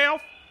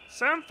yourself.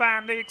 Some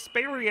find the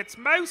experience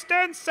most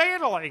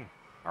unsettling.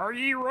 Are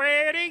you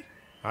ready?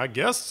 I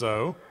guess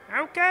so.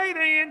 Okay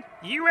then.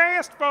 You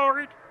asked for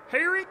it.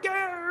 Here it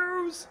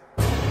goes.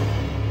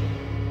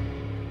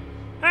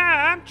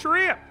 Hi, I'm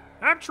Trip.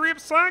 I'm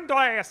Trip's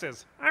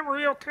sunglasses. I'm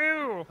real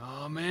cool.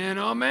 Oh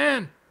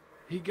man.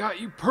 He got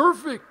you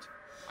perfect.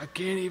 I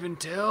can't even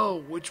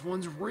tell which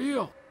one's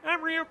real.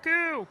 I'm real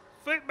cool.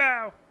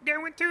 Football.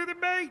 Going to the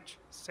beach.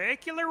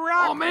 Secular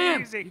rock Oh man,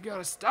 music. you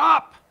gotta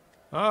stop.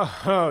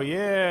 Oh,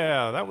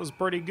 yeah, that was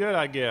pretty good,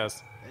 I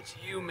guess. That's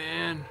you,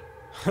 man.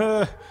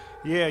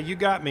 Yeah, you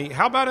got me.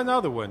 How about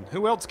another one?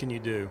 Who else can you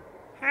do?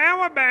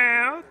 How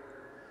about...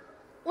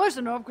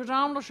 Listen up, because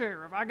I'm the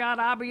sheriff. I got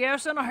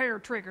IBS and a hair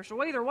trigger,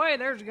 so either way,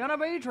 there's gonna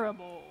be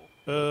trouble.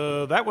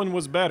 That one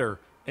was better,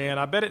 and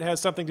I bet it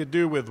has something to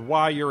do with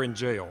why you're in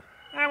jail.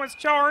 I was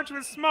charged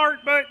with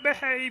smart butt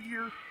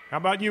behavior. How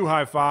about you,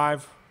 High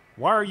Five?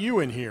 Why are you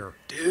in here?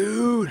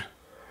 Dude,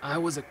 I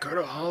was a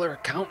Curdle Holler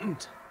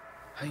accountant.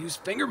 I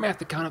used finger math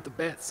to count up the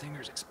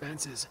Batsinger's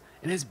expenses,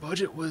 and his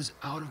budget was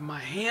out of my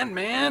hand,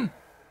 man.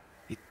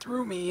 He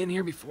threw me in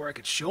here before I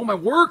could show my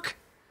work.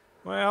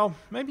 Well,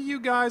 maybe you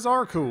guys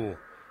are cool.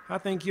 I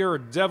think your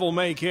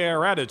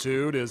devil-may-care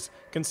attitude is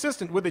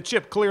consistent with the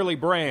Chip Clearly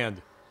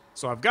brand.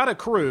 So I've got a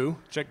crew,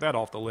 check that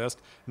off the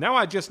list. Now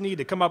I just need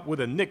to come up with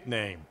a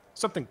nickname.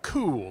 Something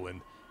cool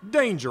and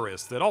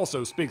dangerous that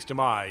also speaks to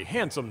my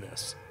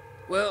handsomeness.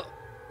 Well,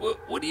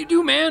 what do you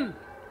do, man?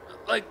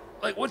 Like,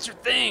 what's your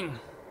thing?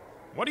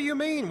 What do you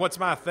mean, what's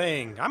my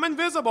thing? I'm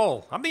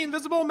invisible. I'm the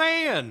Invisible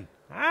Man.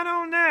 I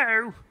don't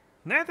know.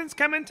 Nothing's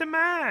coming to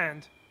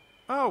mind.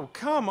 Oh,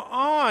 come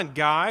on,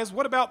 guys.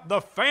 What about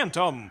the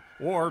Phantom?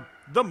 Or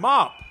the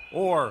Mop?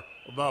 Or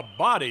the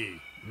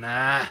Body?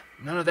 Nah,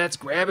 none of that's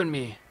grabbing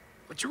me.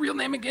 What's your real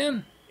name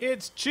again?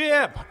 It's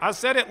Chip. I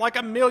said it like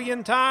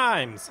 1,000,000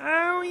 times.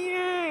 Oh,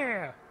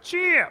 yeah.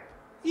 Chip.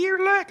 You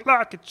look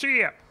like a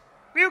chip.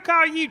 We'll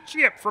call you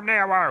Chip from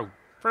now on.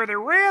 For the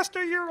rest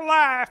of your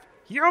life,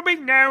 you'll be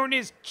known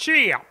as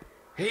Chip.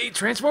 Hey,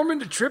 transform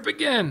into Trip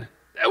again.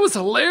 That was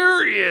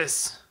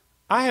hilarious.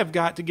 I have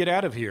got to get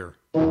out of here.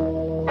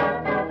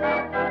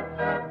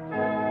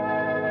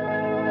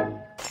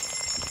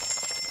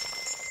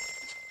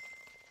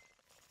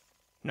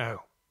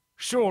 No,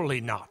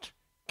 surely not.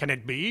 Can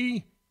it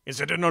be?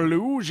 Is it an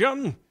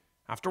illusion?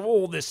 After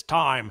all this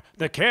time,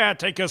 the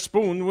caretaker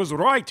spoon was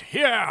right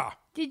here.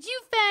 Did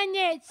you find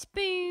that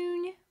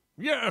spoon?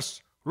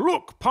 Yes,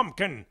 look,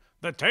 Pumpkin.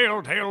 The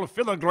telltale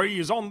filigree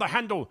is on the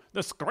handle,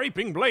 the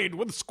scraping blade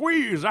with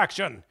squeeze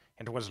action.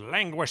 It was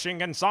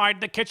languishing inside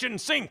the kitchen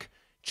sink.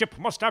 Chip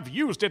must have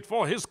used it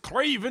for his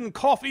craven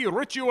coffee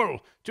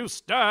ritual to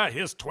stir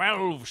his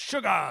 12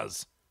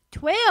 sugars.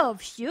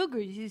 12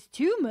 sugars is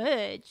too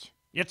much.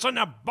 It's an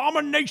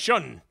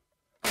abomination.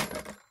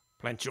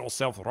 Plant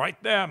yourself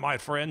right there, my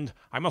friend.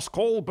 I must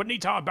call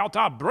Bonita about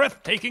our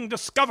breathtaking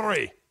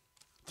discovery.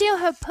 Tell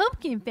her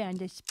Pumpkin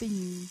found a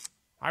spoon.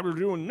 I will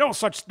do no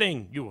such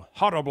thing, you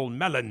horrible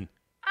melon.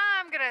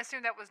 I'm gonna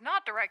assume that was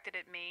not directed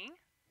at me.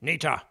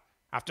 Nita,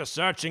 after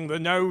searching the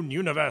known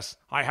universe,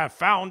 I have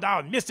found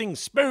our missing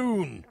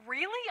spoon.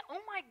 Really?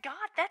 Oh my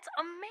god, that's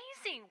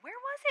amazing. Where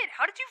was it?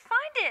 How did you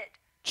find it?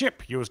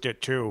 Chip used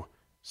it to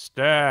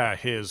stir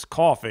his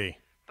coffee.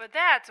 But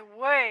that's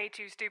way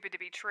too stupid to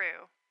be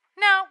true.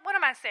 No, what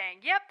am I saying?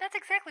 Yep, that's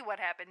exactly what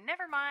happened.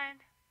 Never mind.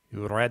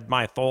 You read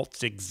my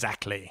thoughts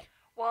exactly.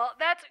 Well,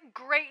 that's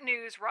great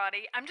news,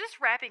 Roddy. I'm just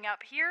wrapping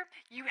up here.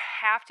 You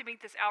have to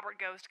meet this Albert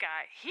Ghost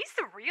guy. He's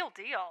the real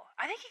deal.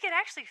 I think he could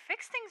actually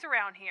fix things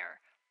around here.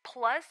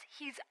 Plus,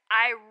 he's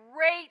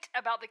irate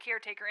about the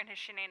caretaker and his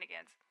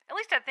shenanigans. At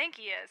least I think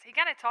he is. He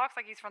kind of talks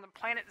like he's from the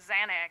planet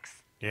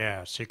Xanax.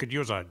 Yes, he could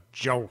use a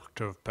jolt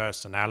of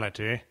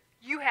personality.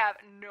 You have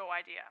no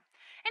idea.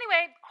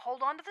 Anyway,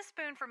 hold on to the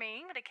spoon for me.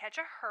 I'm going to catch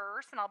a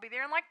hearse, and I'll be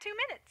there in like 2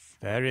 minutes.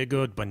 Very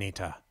good,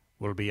 Bonita.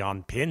 We'll be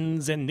on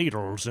pins and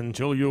needles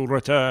until you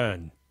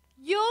return.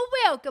 You're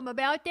welcome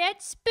about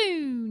that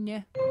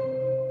spoon.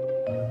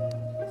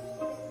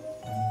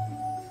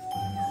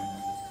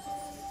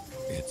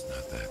 It's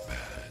not that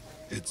bad.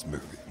 It's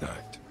movie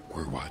night.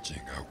 We're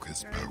watching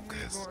Hocus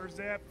Pocus.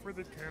 For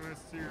the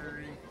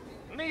commissary.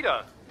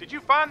 Nita, did you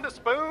find the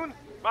spoon?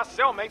 My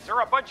cellmates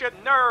are a bunch of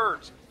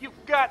nerds.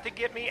 You've got to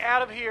get me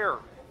out of here.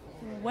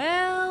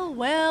 Well,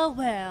 well,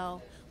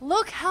 well.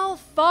 Look how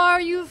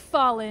far you've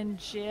fallen,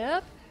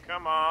 Chip.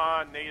 Come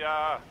on,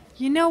 Nita.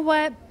 You know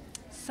what?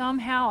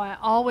 Somehow I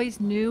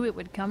always knew it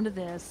would come to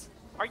this.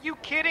 Are you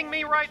kidding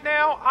me right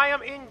now? I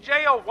am in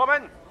jail,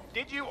 woman.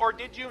 Did you or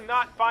did you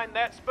not find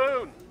that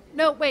spoon?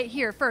 No, wait,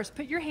 here, first,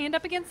 put your hand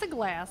up against the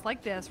glass,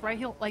 like this, right?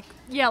 Like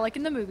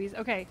in the movies,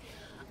 okay.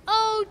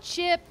 Oh,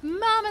 Chip,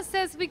 Mama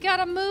says we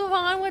gotta move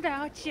on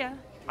without you.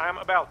 I am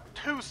about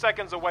 2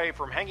 seconds away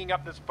from hanging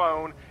up this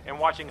phone and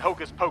watching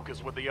Hocus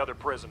Pocus with the other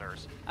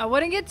prisoners. I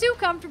wouldn't get too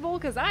comfortable,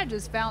 because I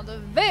just found a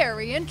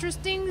very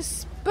interesting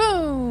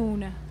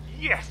spoon.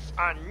 Yes,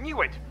 I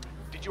knew it.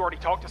 Did you already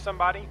talk to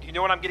somebody? Do you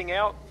know when I'm getting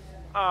out?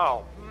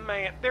 Oh,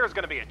 man, there's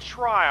going to be a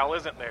trial,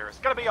 isn't there? It's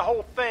going to be a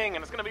whole thing,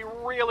 and it's going to be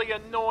really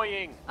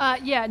annoying.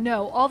 Yeah,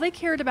 no, all they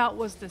cared about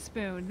was the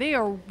spoon. They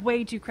are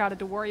way too crowded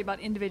to worry about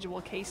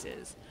individual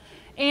cases.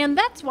 And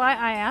that's why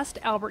I asked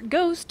Albert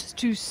Ghost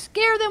to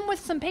scare them with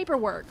some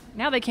paperwork.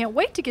 Now they can't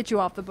wait to get you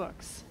off the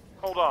books.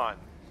 Hold on.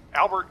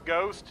 Albert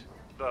Ghost?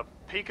 The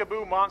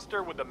peekaboo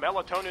monster with the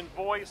melatonin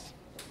voice?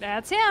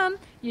 That's him.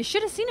 You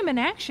should have seen him in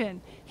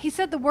action. He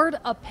said the word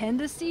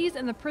appendices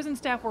and the prison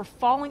staff were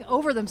falling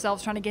over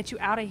themselves trying to get you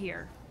out of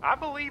here. I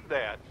believe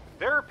that.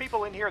 There are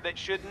people in here that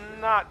should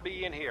not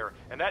be in here.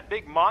 And that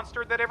big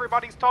monster that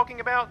everybody's talking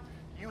about,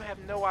 you have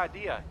no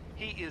idea.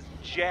 He is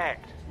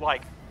jacked,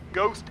 like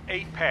Ghost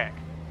 8-pack.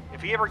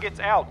 If he ever gets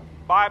out,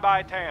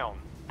 bye-bye town.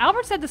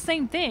 Albert said the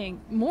same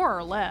thing, more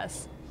or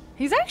less.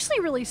 He's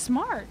actually really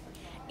smart.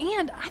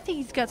 And I think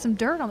he's got some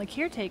dirt on the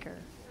caretaker.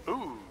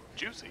 Ooh,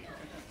 juicy.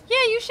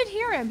 Yeah, you should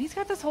hear him. He's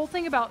got this whole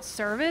thing about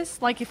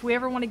service. Like, if we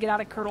ever want to get out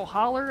of Curdle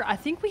Holler, I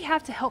think we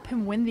have to help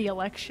him win the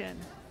election.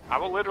 I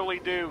will literally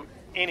do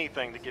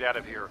anything to get out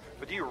of here.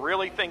 But do you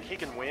really think he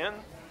can win?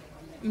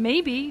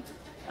 Maybe.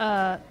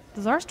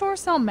 Does our store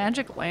sell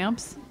magic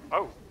lamps?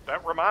 Oh,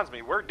 that reminds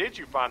me. Where did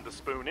you find the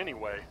spoon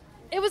anyway?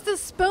 It was the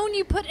spoon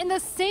you put in the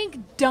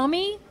sink,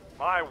 dummy.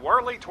 My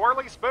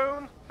whirly-twirly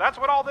spoon? That's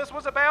what all this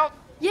was about?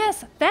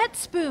 Yes, that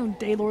spoon,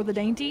 Daylor the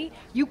Dainty.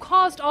 You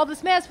caused all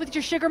this mess with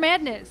your sugar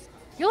madness.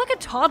 You're like a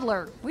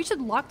toddler. We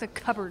should lock the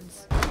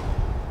cupboards.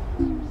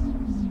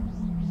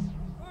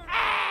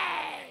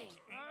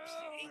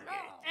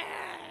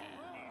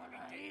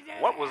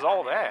 What was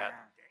all that?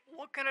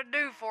 What can I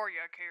do for you,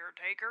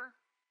 caretaker?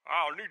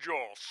 I'll need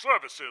your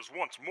services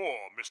once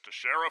more, Mr.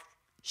 Sheriff.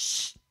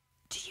 Shh.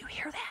 Do you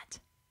hear that?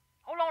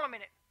 Hold on a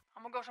minute.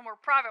 I'm gonna go somewhere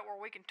private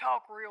where we can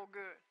talk real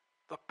good.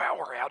 The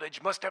power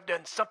outage must have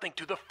done something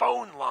to the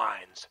phone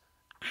lines.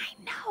 I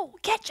know.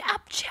 Catch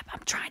up, Chip.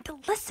 I'm trying to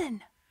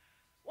listen.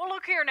 Well,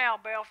 look here now,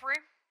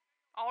 Belfry.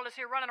 All this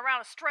here running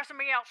around is stressing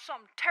me out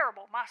something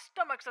terrible. My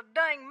stomach's a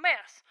dang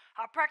mess.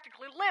 I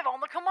practically live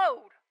on the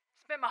commode.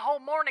 Spent my whole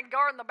morning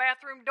guarding the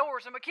bathroom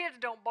doors so my kids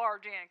don't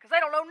barge in, because they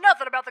don't know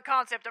nothing about the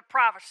concept of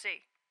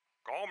privacy.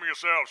 Calm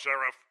yourself,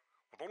 Sheriff.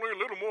 With only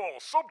a little more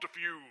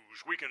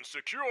subterfuge, we can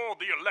secure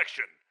the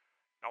election.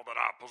 Now that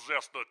I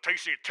possess the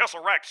tasty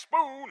Tesseract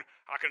spoon,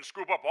 I can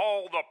scoop up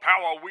all the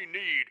power we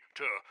need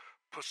to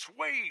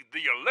persuade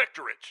the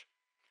electorate.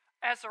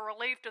 That's a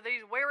relief to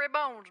these weary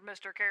bones,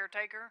 Mr.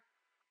 Caretaker.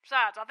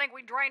 Besides, I think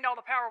we drained all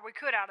the power we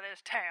could out of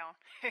this town.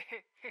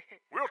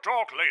 We'll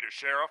talk later,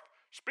 Sheriff.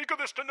 Speak of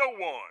this to no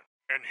one.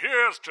 And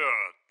here's to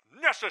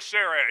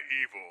necessary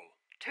evil.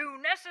 To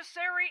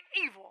necessary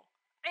evil,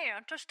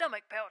 and to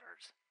stomach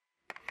powders.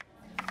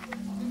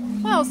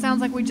 Well, sounds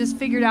like we just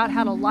figured out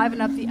how to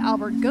liven up the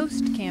Albert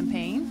Ghost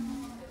campaign.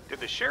 Did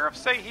the sheriff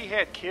say he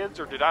had kids,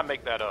 or did I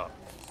make that up?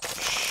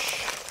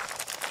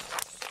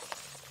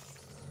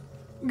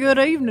 Good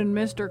evening,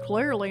 Mr.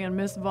 Clearly and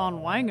Miss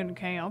von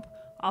Wangencamp.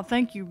 I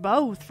thank you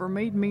both for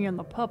meeting me in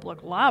the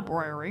public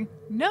library.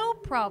 No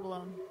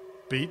problem.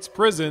 Beats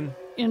prison.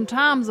 In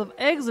times of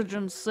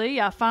exigency,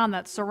 I find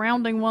that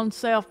surrounding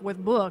oneself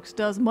with books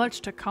does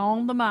much to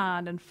calm the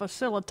mind and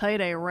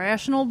facilitate a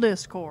rational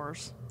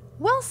discourse.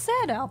 Well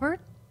said, Albert.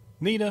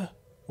 Nita,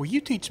 will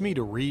you teach me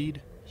to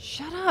read?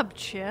 Shut up,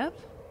 Chip.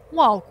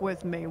 Walk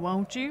with me,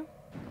 won't you?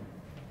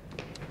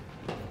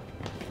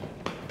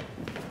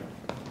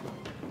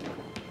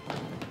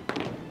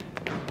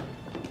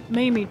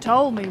 Mimi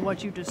told me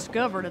what you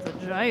discovered at the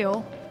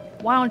jail.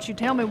 Why don't you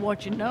tell me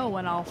what you know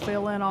and I'll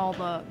fill in all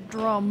the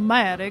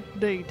dramatic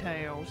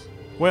details.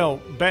 Well,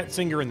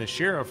 Batsinger and the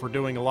sheriff are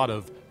doing a lot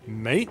of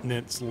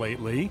maintenance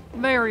lately.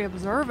 Very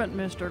observant,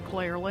 Mr.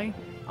 Clearly.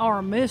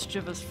 Our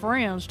mischievous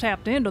friends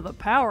tapped into the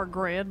power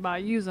grid by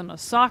using a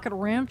socket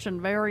wrench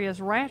and various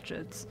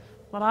ratchets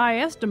that I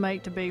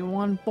estimate to be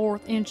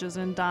 1/4 inches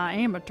in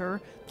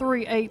diameter,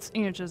 3/8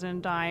 inches in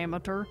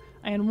diameter,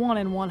 and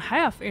 1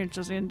 1/2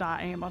 inches in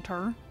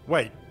diameter.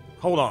 Wait,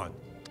 hold on.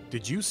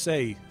 Did you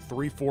say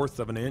 3/4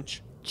 of an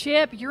inch?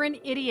 Chip, you're an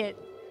idiot.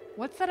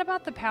 What's that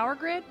about the power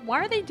grid? Why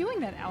are they doing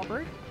that,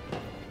 Albert?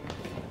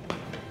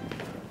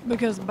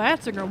 Because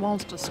Batsinger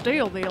wants to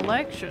steal the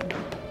election.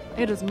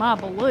 It is my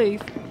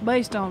belief,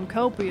 based on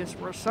copious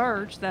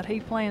research, that he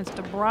plans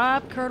to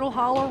bribe Curdle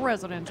Holler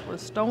residents with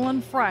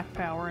stolen frat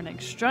power in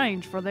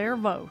exchange for their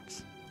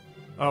votes.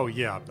 Oh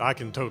yeah, I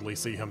can totally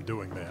see him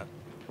doing that.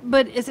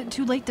 But is it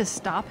too late to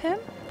stop him?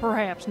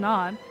 Perhaps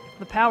not.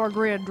 The power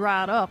grid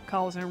dried up,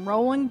 causing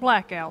rolling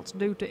blackouts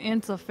due to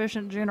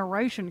insufficient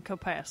generation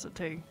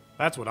capacity.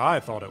 That's what I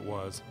thought it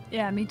was.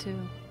 Yeah, me too.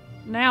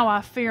 Now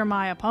I fear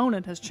my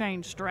opponent has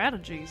changed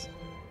strategies.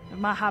 If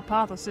my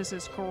hypothesis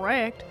is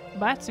correct,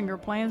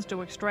 Batsinger plans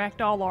to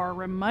extract all our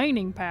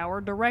remaining power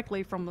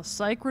directly from the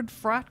sacred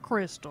frat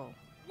crystal.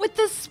 With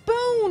the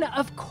spoon,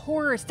 of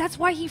course. That's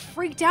why he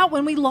freaked out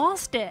when we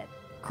lost it.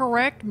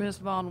 Correct, Miss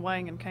von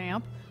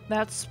Wangencamp.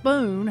 That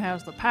spoon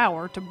has the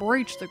power to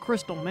breach the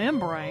crystal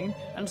membrane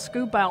and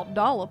scoop out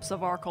dollops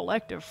of our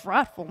collective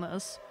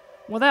frightfulness.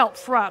 Without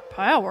fright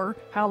power,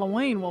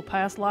 Halloween will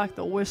pass like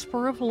the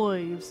whisper of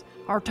leaves.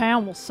 Our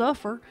town will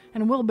suffer,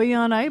 and we'll be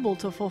unable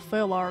to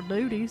fulfill our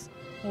duties.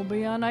 We'll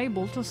be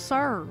unable to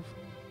serve.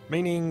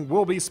 Meaning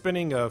we'll be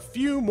spending a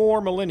few more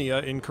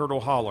millennia in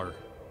Curdle Holler.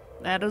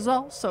 That is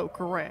also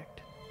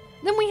correct.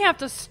 Then we have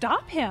to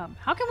stop him.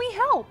 How can we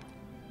help?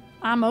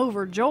 I'm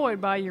overjoyed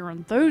by your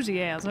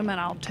enthusiasm, and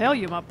I'll tell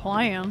you my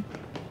plan.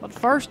 But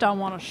first I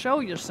want to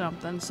show you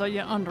something so you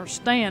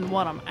understand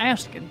what I'm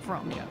asking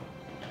from you.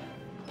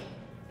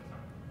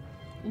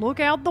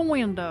 Look out the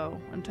window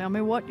and tell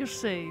me what you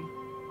see.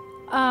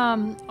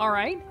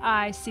 Alright,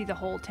 I see the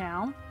whole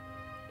town.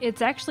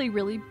 It's actually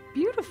really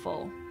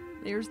beautiful.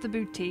 There's the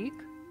boutique.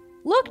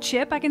 Look,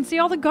 Chip, I can see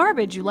all the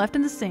garbage you left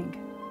in the sink.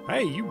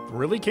 Hey, you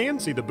really can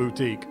see the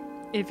boutique.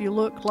 If you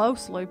look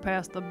closely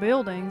past the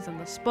buildings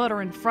and the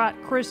sputtering fright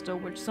crystal,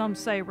 which some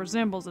say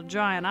resembles a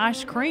giant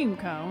ice cream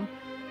cone,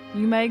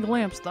 you may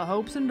glimpse the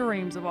hopes and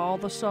dreams of all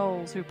the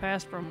souls who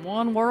passed from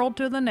one world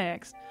to the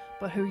next,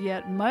 but who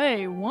yet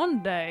may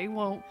one day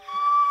won't.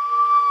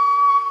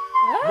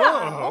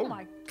 Whoa! Oh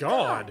my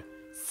God!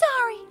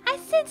 Sorry, I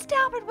sensed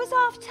Albert was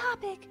off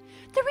topic.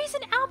 The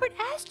reason Albert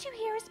asked you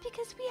here is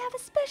because we have a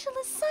special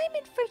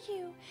assignment for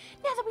you.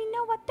 Now that we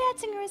know what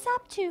Batsinger is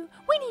up to,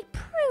 we need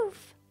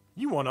proof.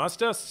 You want us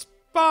to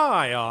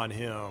spy on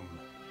him.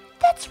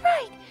 That's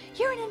right.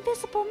 You're an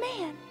invisible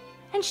man,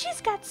 and she's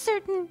got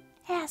certain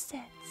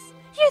assets.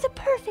 You're the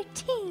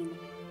perfect team.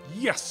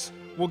 Yes!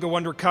 We'll go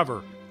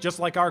undercover, just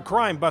like our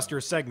Crime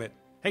Busters segment.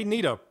 Hey,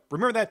 Nita,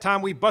 remember that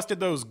time we busted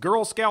those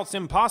Girl Scouts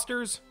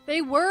imposters?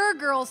 They were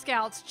Girl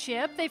Scouts,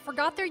 Chip. They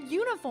forgot their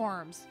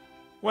uniforms.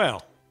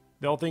 Well,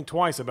 they'll think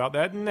twice about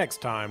that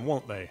next time,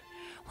 won't they?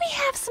 We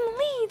have some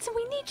leads, and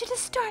we need you to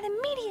start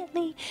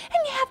immediately.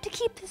 And you have to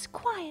keep this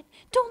quiet.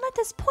 Don't let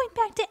this point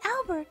back to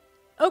Albert.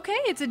 Okay,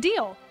 it's a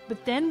deal.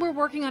 But then we're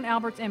working on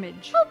Albert's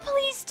image. Oh,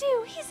 please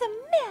do. He's a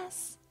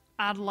mess.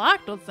 I'd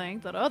like to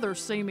think that others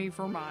see me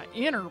for my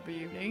inner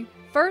beauty.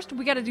 First,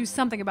 we gotta do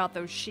something about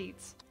those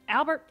sheets.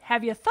 Albert,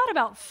 have you thought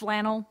about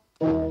flannel?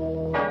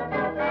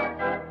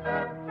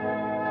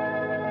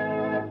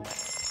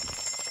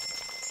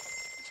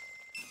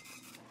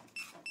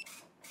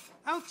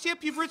 Oh,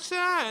 Chip, you've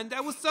returned.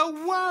 I was so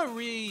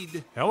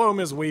worried. Hello,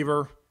 Miss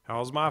Weaver.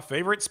 How's my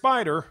favorite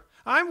spider?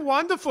 I'm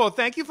wonderful.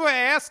 Thank you for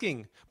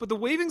asking. But the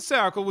Weaving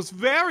Circle was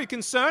very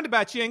concerned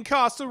about your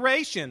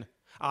incarceration.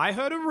 I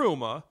heard a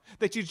rumor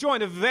that you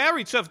joined a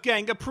very tough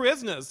gang of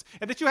prisoners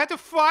and that you had to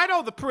fight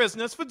all the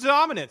prisoners for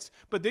dominance.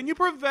 But then you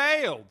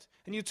prevailed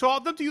and you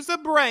taught them to use their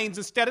brains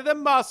instead of their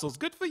muscles.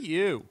 Good for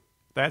you.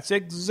 That's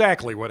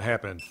exactly what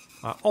happened.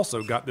 I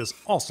also got this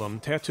awesome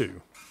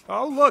tattoo.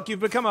 Oh, look, you've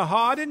become a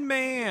hardened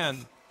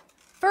man.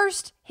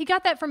 First, he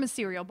got that from a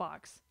cereal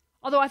box.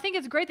 Although I think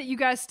it's great that you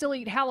guys still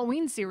eat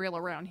Halloween cereal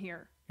around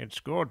here. It's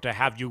good to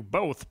have you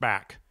both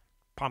back.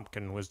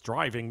 Pumpkin was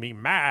driving me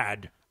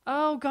mad.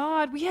 Oh,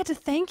 God, we had to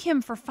thank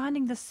him for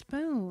finding the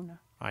spoon.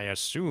 I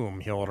assume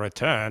he'll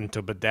return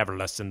to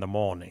bedevil us in the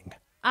morning.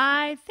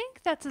 I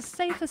think that's a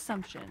safe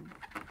assumption.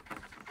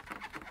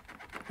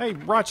 Hey,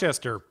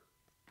 Rochester,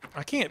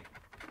 I can't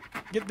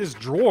get this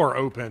drawer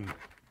open.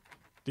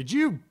 Did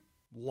you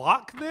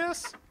lock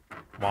this?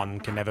 One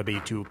can never be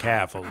too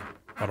careful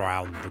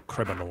around the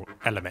criminal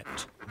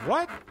element.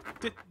 What?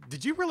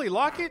 Did you really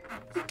lock it?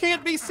 You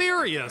can't be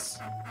serious.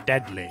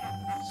 Deadly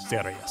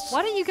serious.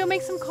 Why don't you go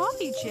make some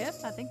coffee, Chip?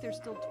 I think there's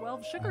still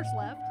 12 sugars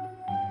left.